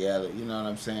 everything together. You know what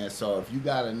I'm saying? So if you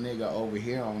got a nigga over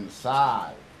here on the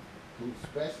side who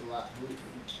specializes,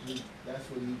 who that's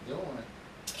what he's doing,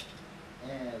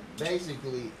 and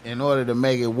basically, in order to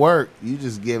make it work, you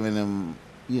just giving him,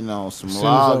 you know, some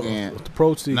login. The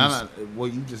proceeds. No, well,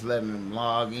 you just letting him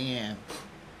log in.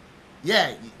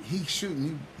 Yeah, he shooting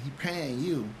you, he paying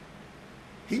you.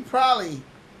 He probably.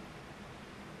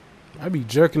 I be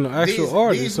jerking the actual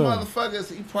artist. These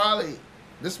motherfuckers,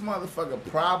 this motherfucker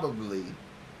probably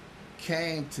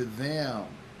came to them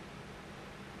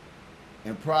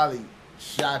and probably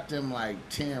shot them like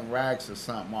 10 racks or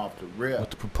something off the rip.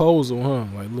 With the proposal, huh?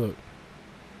 Like, look.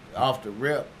 Off the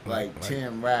rip, like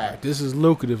 10 racks. Like, this is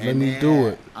lucrative. Let me do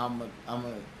it.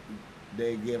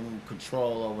 They give them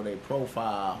control over their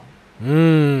profile.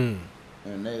 And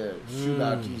they shoot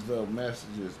out these little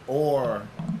messages. Or,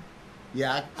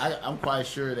 yeah, I'm quite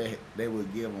sure they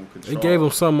would give them control. They gave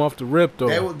them something off the rip, though.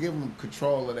 They would give them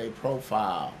control of their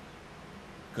profile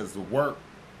because the work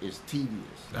is tedious.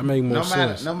 That make more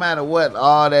sense. No matter what,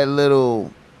 all that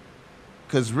little,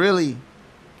 because really,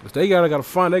 they gotta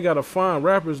find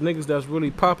rappers, niggas that's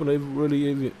really popular, really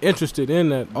even interested in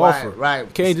that offer. Right.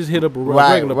 You can't just hit up a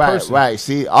regular person. Right.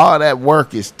 See, all that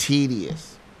work is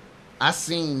tedious. I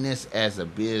seen this as a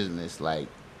business like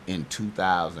in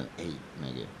 2008,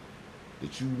 nigga.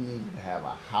 That you need to have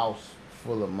a house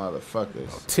full of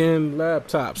motherfuckers. 10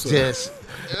 laptops. Just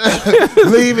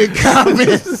leaving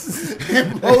comments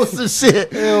and posting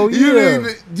shit. Hell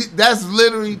yeah. That's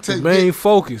literally the main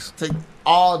focus.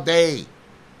 all day,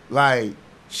 like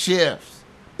shifts.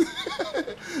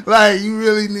 Like you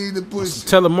really need to push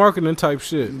telemarketing type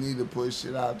shit. You need to push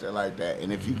shit out there like that,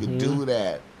 and if you can do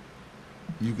that,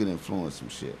 you can influence some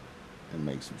shit and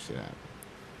make some shit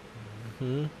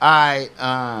happen. All right,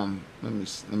 let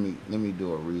me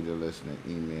do a reader listener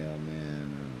email,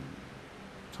 man.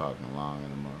 Talking along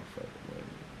in a motherfucker way.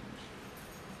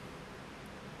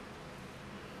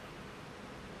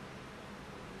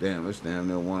 Damn, it's damn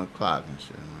near 1 o'clock and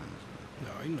shit, man. No,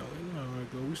 you know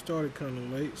right, go. We started kind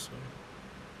of late, so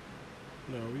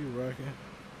no, we rocking.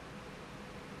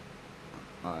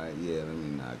 All right, yeah, let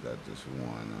me knock out this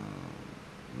one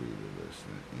reader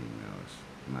listener email. It's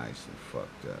nice and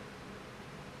fucked up.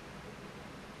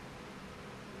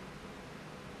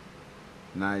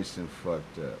 Nice and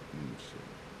fucked up. Let me see.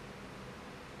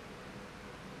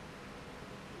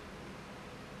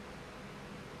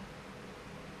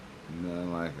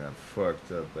 Nothing like a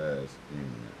fucked up ass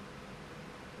email.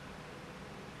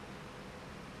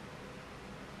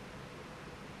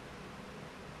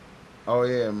 Oh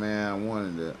yeah, man, I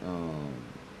wanted to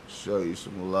show you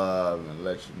some love and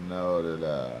let you know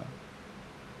that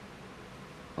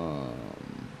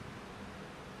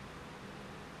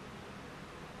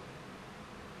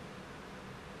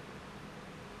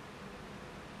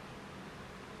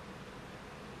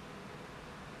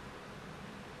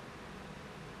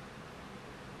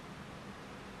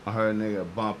I heard a nigga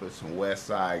bumping some West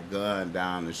Side Gun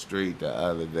down the street the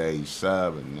other day. He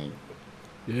subbing, nigga.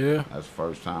 Yeah. That's the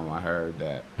first time I heard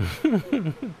that.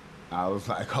 I was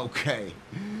like, okay.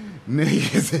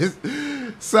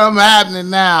 Niggas, something happening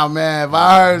now, man. If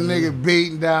I heard a nigga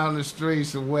beating down the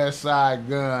streets of West Side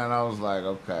Gun, I was like,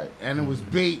 okay. And it was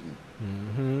beating.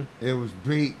 Mm-hmm. It was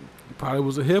beating. He probably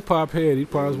was a hip-hop head. He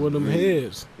probably was one of them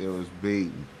heads. It was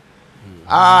beating.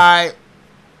 All right.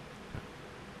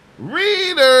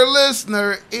 Reader,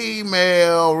 listener,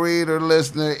 email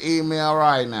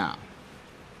right now.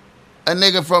 A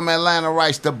nigga from Atlanta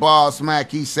writes to Boss Mac.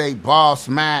 He say, Boss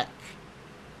Mac,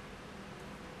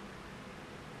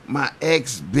 my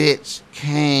ex-bitch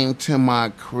came to my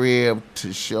crib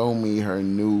to show me her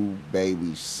new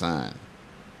baby son.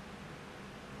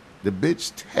 The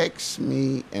bitch texts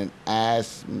me and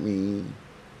asks me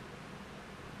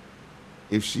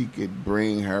if she could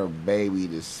bring her baby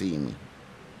to see me.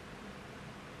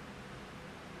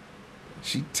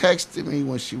 She texted me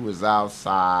when she was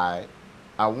outside.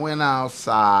 I went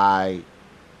outside.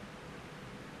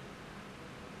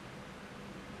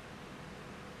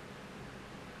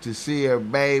 To see her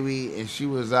baby, and she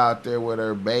was out there with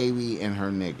her baby and her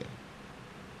nigga.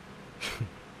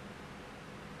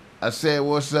 I said,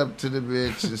 what's up to the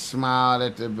bitch, and smiled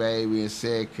at the baby and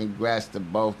said, congrats to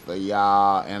both of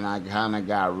y'all, and I kind of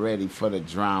got ready for the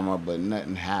drama, but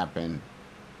nothing happened.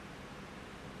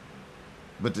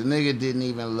 But the nigga didn't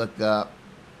even look up.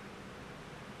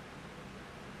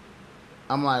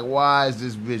 I'm like, why is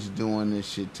this bitch doing this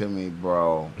shit to me,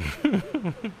 bro?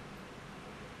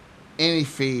 Any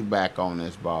feedback on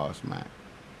this, Boss Mac?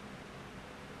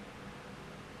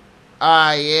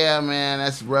 Yeah, man,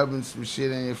 that's rubbing some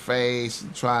shit in your face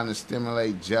and trying to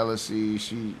stimulate jealousy.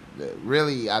 She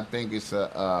really, I think it's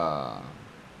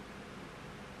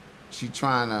she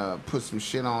trying to put some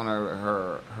shit on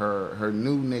her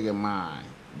new nigga mind.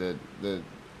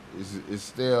 It's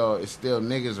still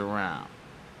niggas around.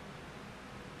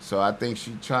 So I think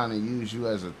she trying to use you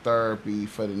as a therapy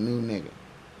for the new nigga.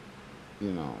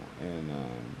 You know, and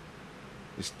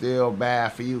it's still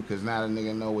bad for you because now the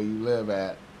nigga know where you live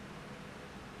at.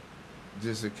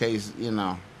 Just in case, you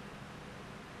know.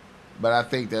 But I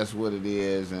think that's what it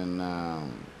is,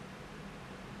 and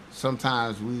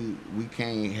sometimes we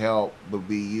can't help but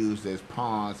be used as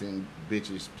pawns in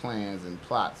bitches' plans and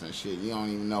plots and shit. You don't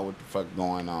even know what the fuck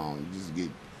going on. You just get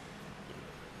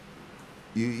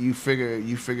you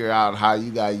figure out how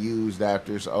you got used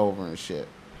after it's over and shit.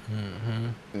 Mm-hmm.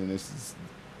 And it's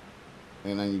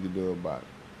ain't nothing you can do about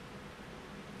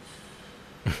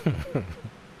it.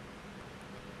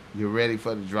 You're ready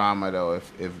for the drama though.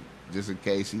 If just in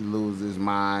case he loses his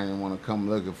mind and want to come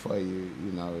looking for you,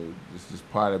 you know, it's just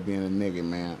part of being a nigga,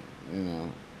 man. You know,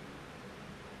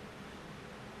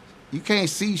 you can't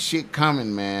see shit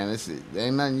coming, man. There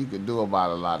ain't nothing you can do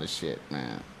about a lot of shit,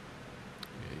 man.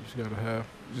 You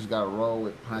just gotta roll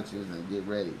with punches and get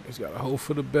ready. You just gotta hope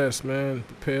for the best, man.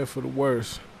 Prepare for the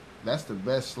worst. That's the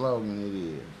best slogan it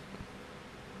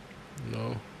is.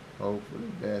 No. Hope for the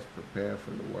best, prepare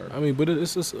for the worst. I mean, but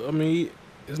it's just, I mean,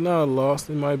 it's not a loss.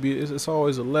 It might be, it's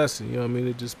always a lesson, you know what I mean?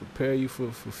 It just prepare you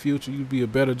for future. You be a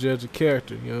better judge of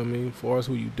character, you know what I mean? As far as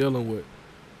who you dealing with.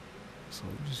 So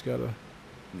you just gotta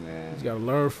Man. You gotta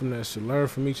learn from that shit. Learn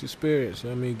from each experience. You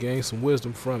know what I mean? Gain some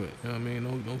wisdom from it. You know what I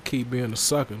mean? Don't keep being a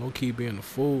sucker. Don't keep being a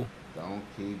fool. Don't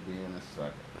keep being a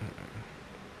sucker.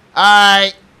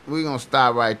 Alright. We're gonna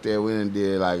stop right there. We done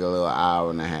did like a little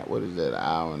hour and a half. What is that? An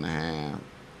hour and a half.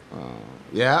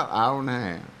 Yeah, hour and a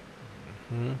half.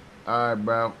 Mm-hmm. Alright,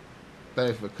 bro.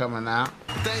 Thanks for coming out.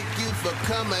 Thank you for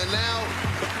coming out.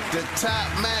 The Top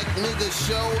Mac Nigga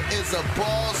Show is a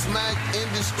Boss Mac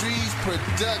Industries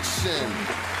production.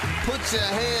 Put your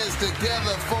hands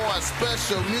together for a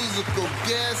special musical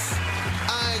guest.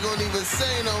 I ain't gonna even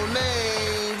say no name.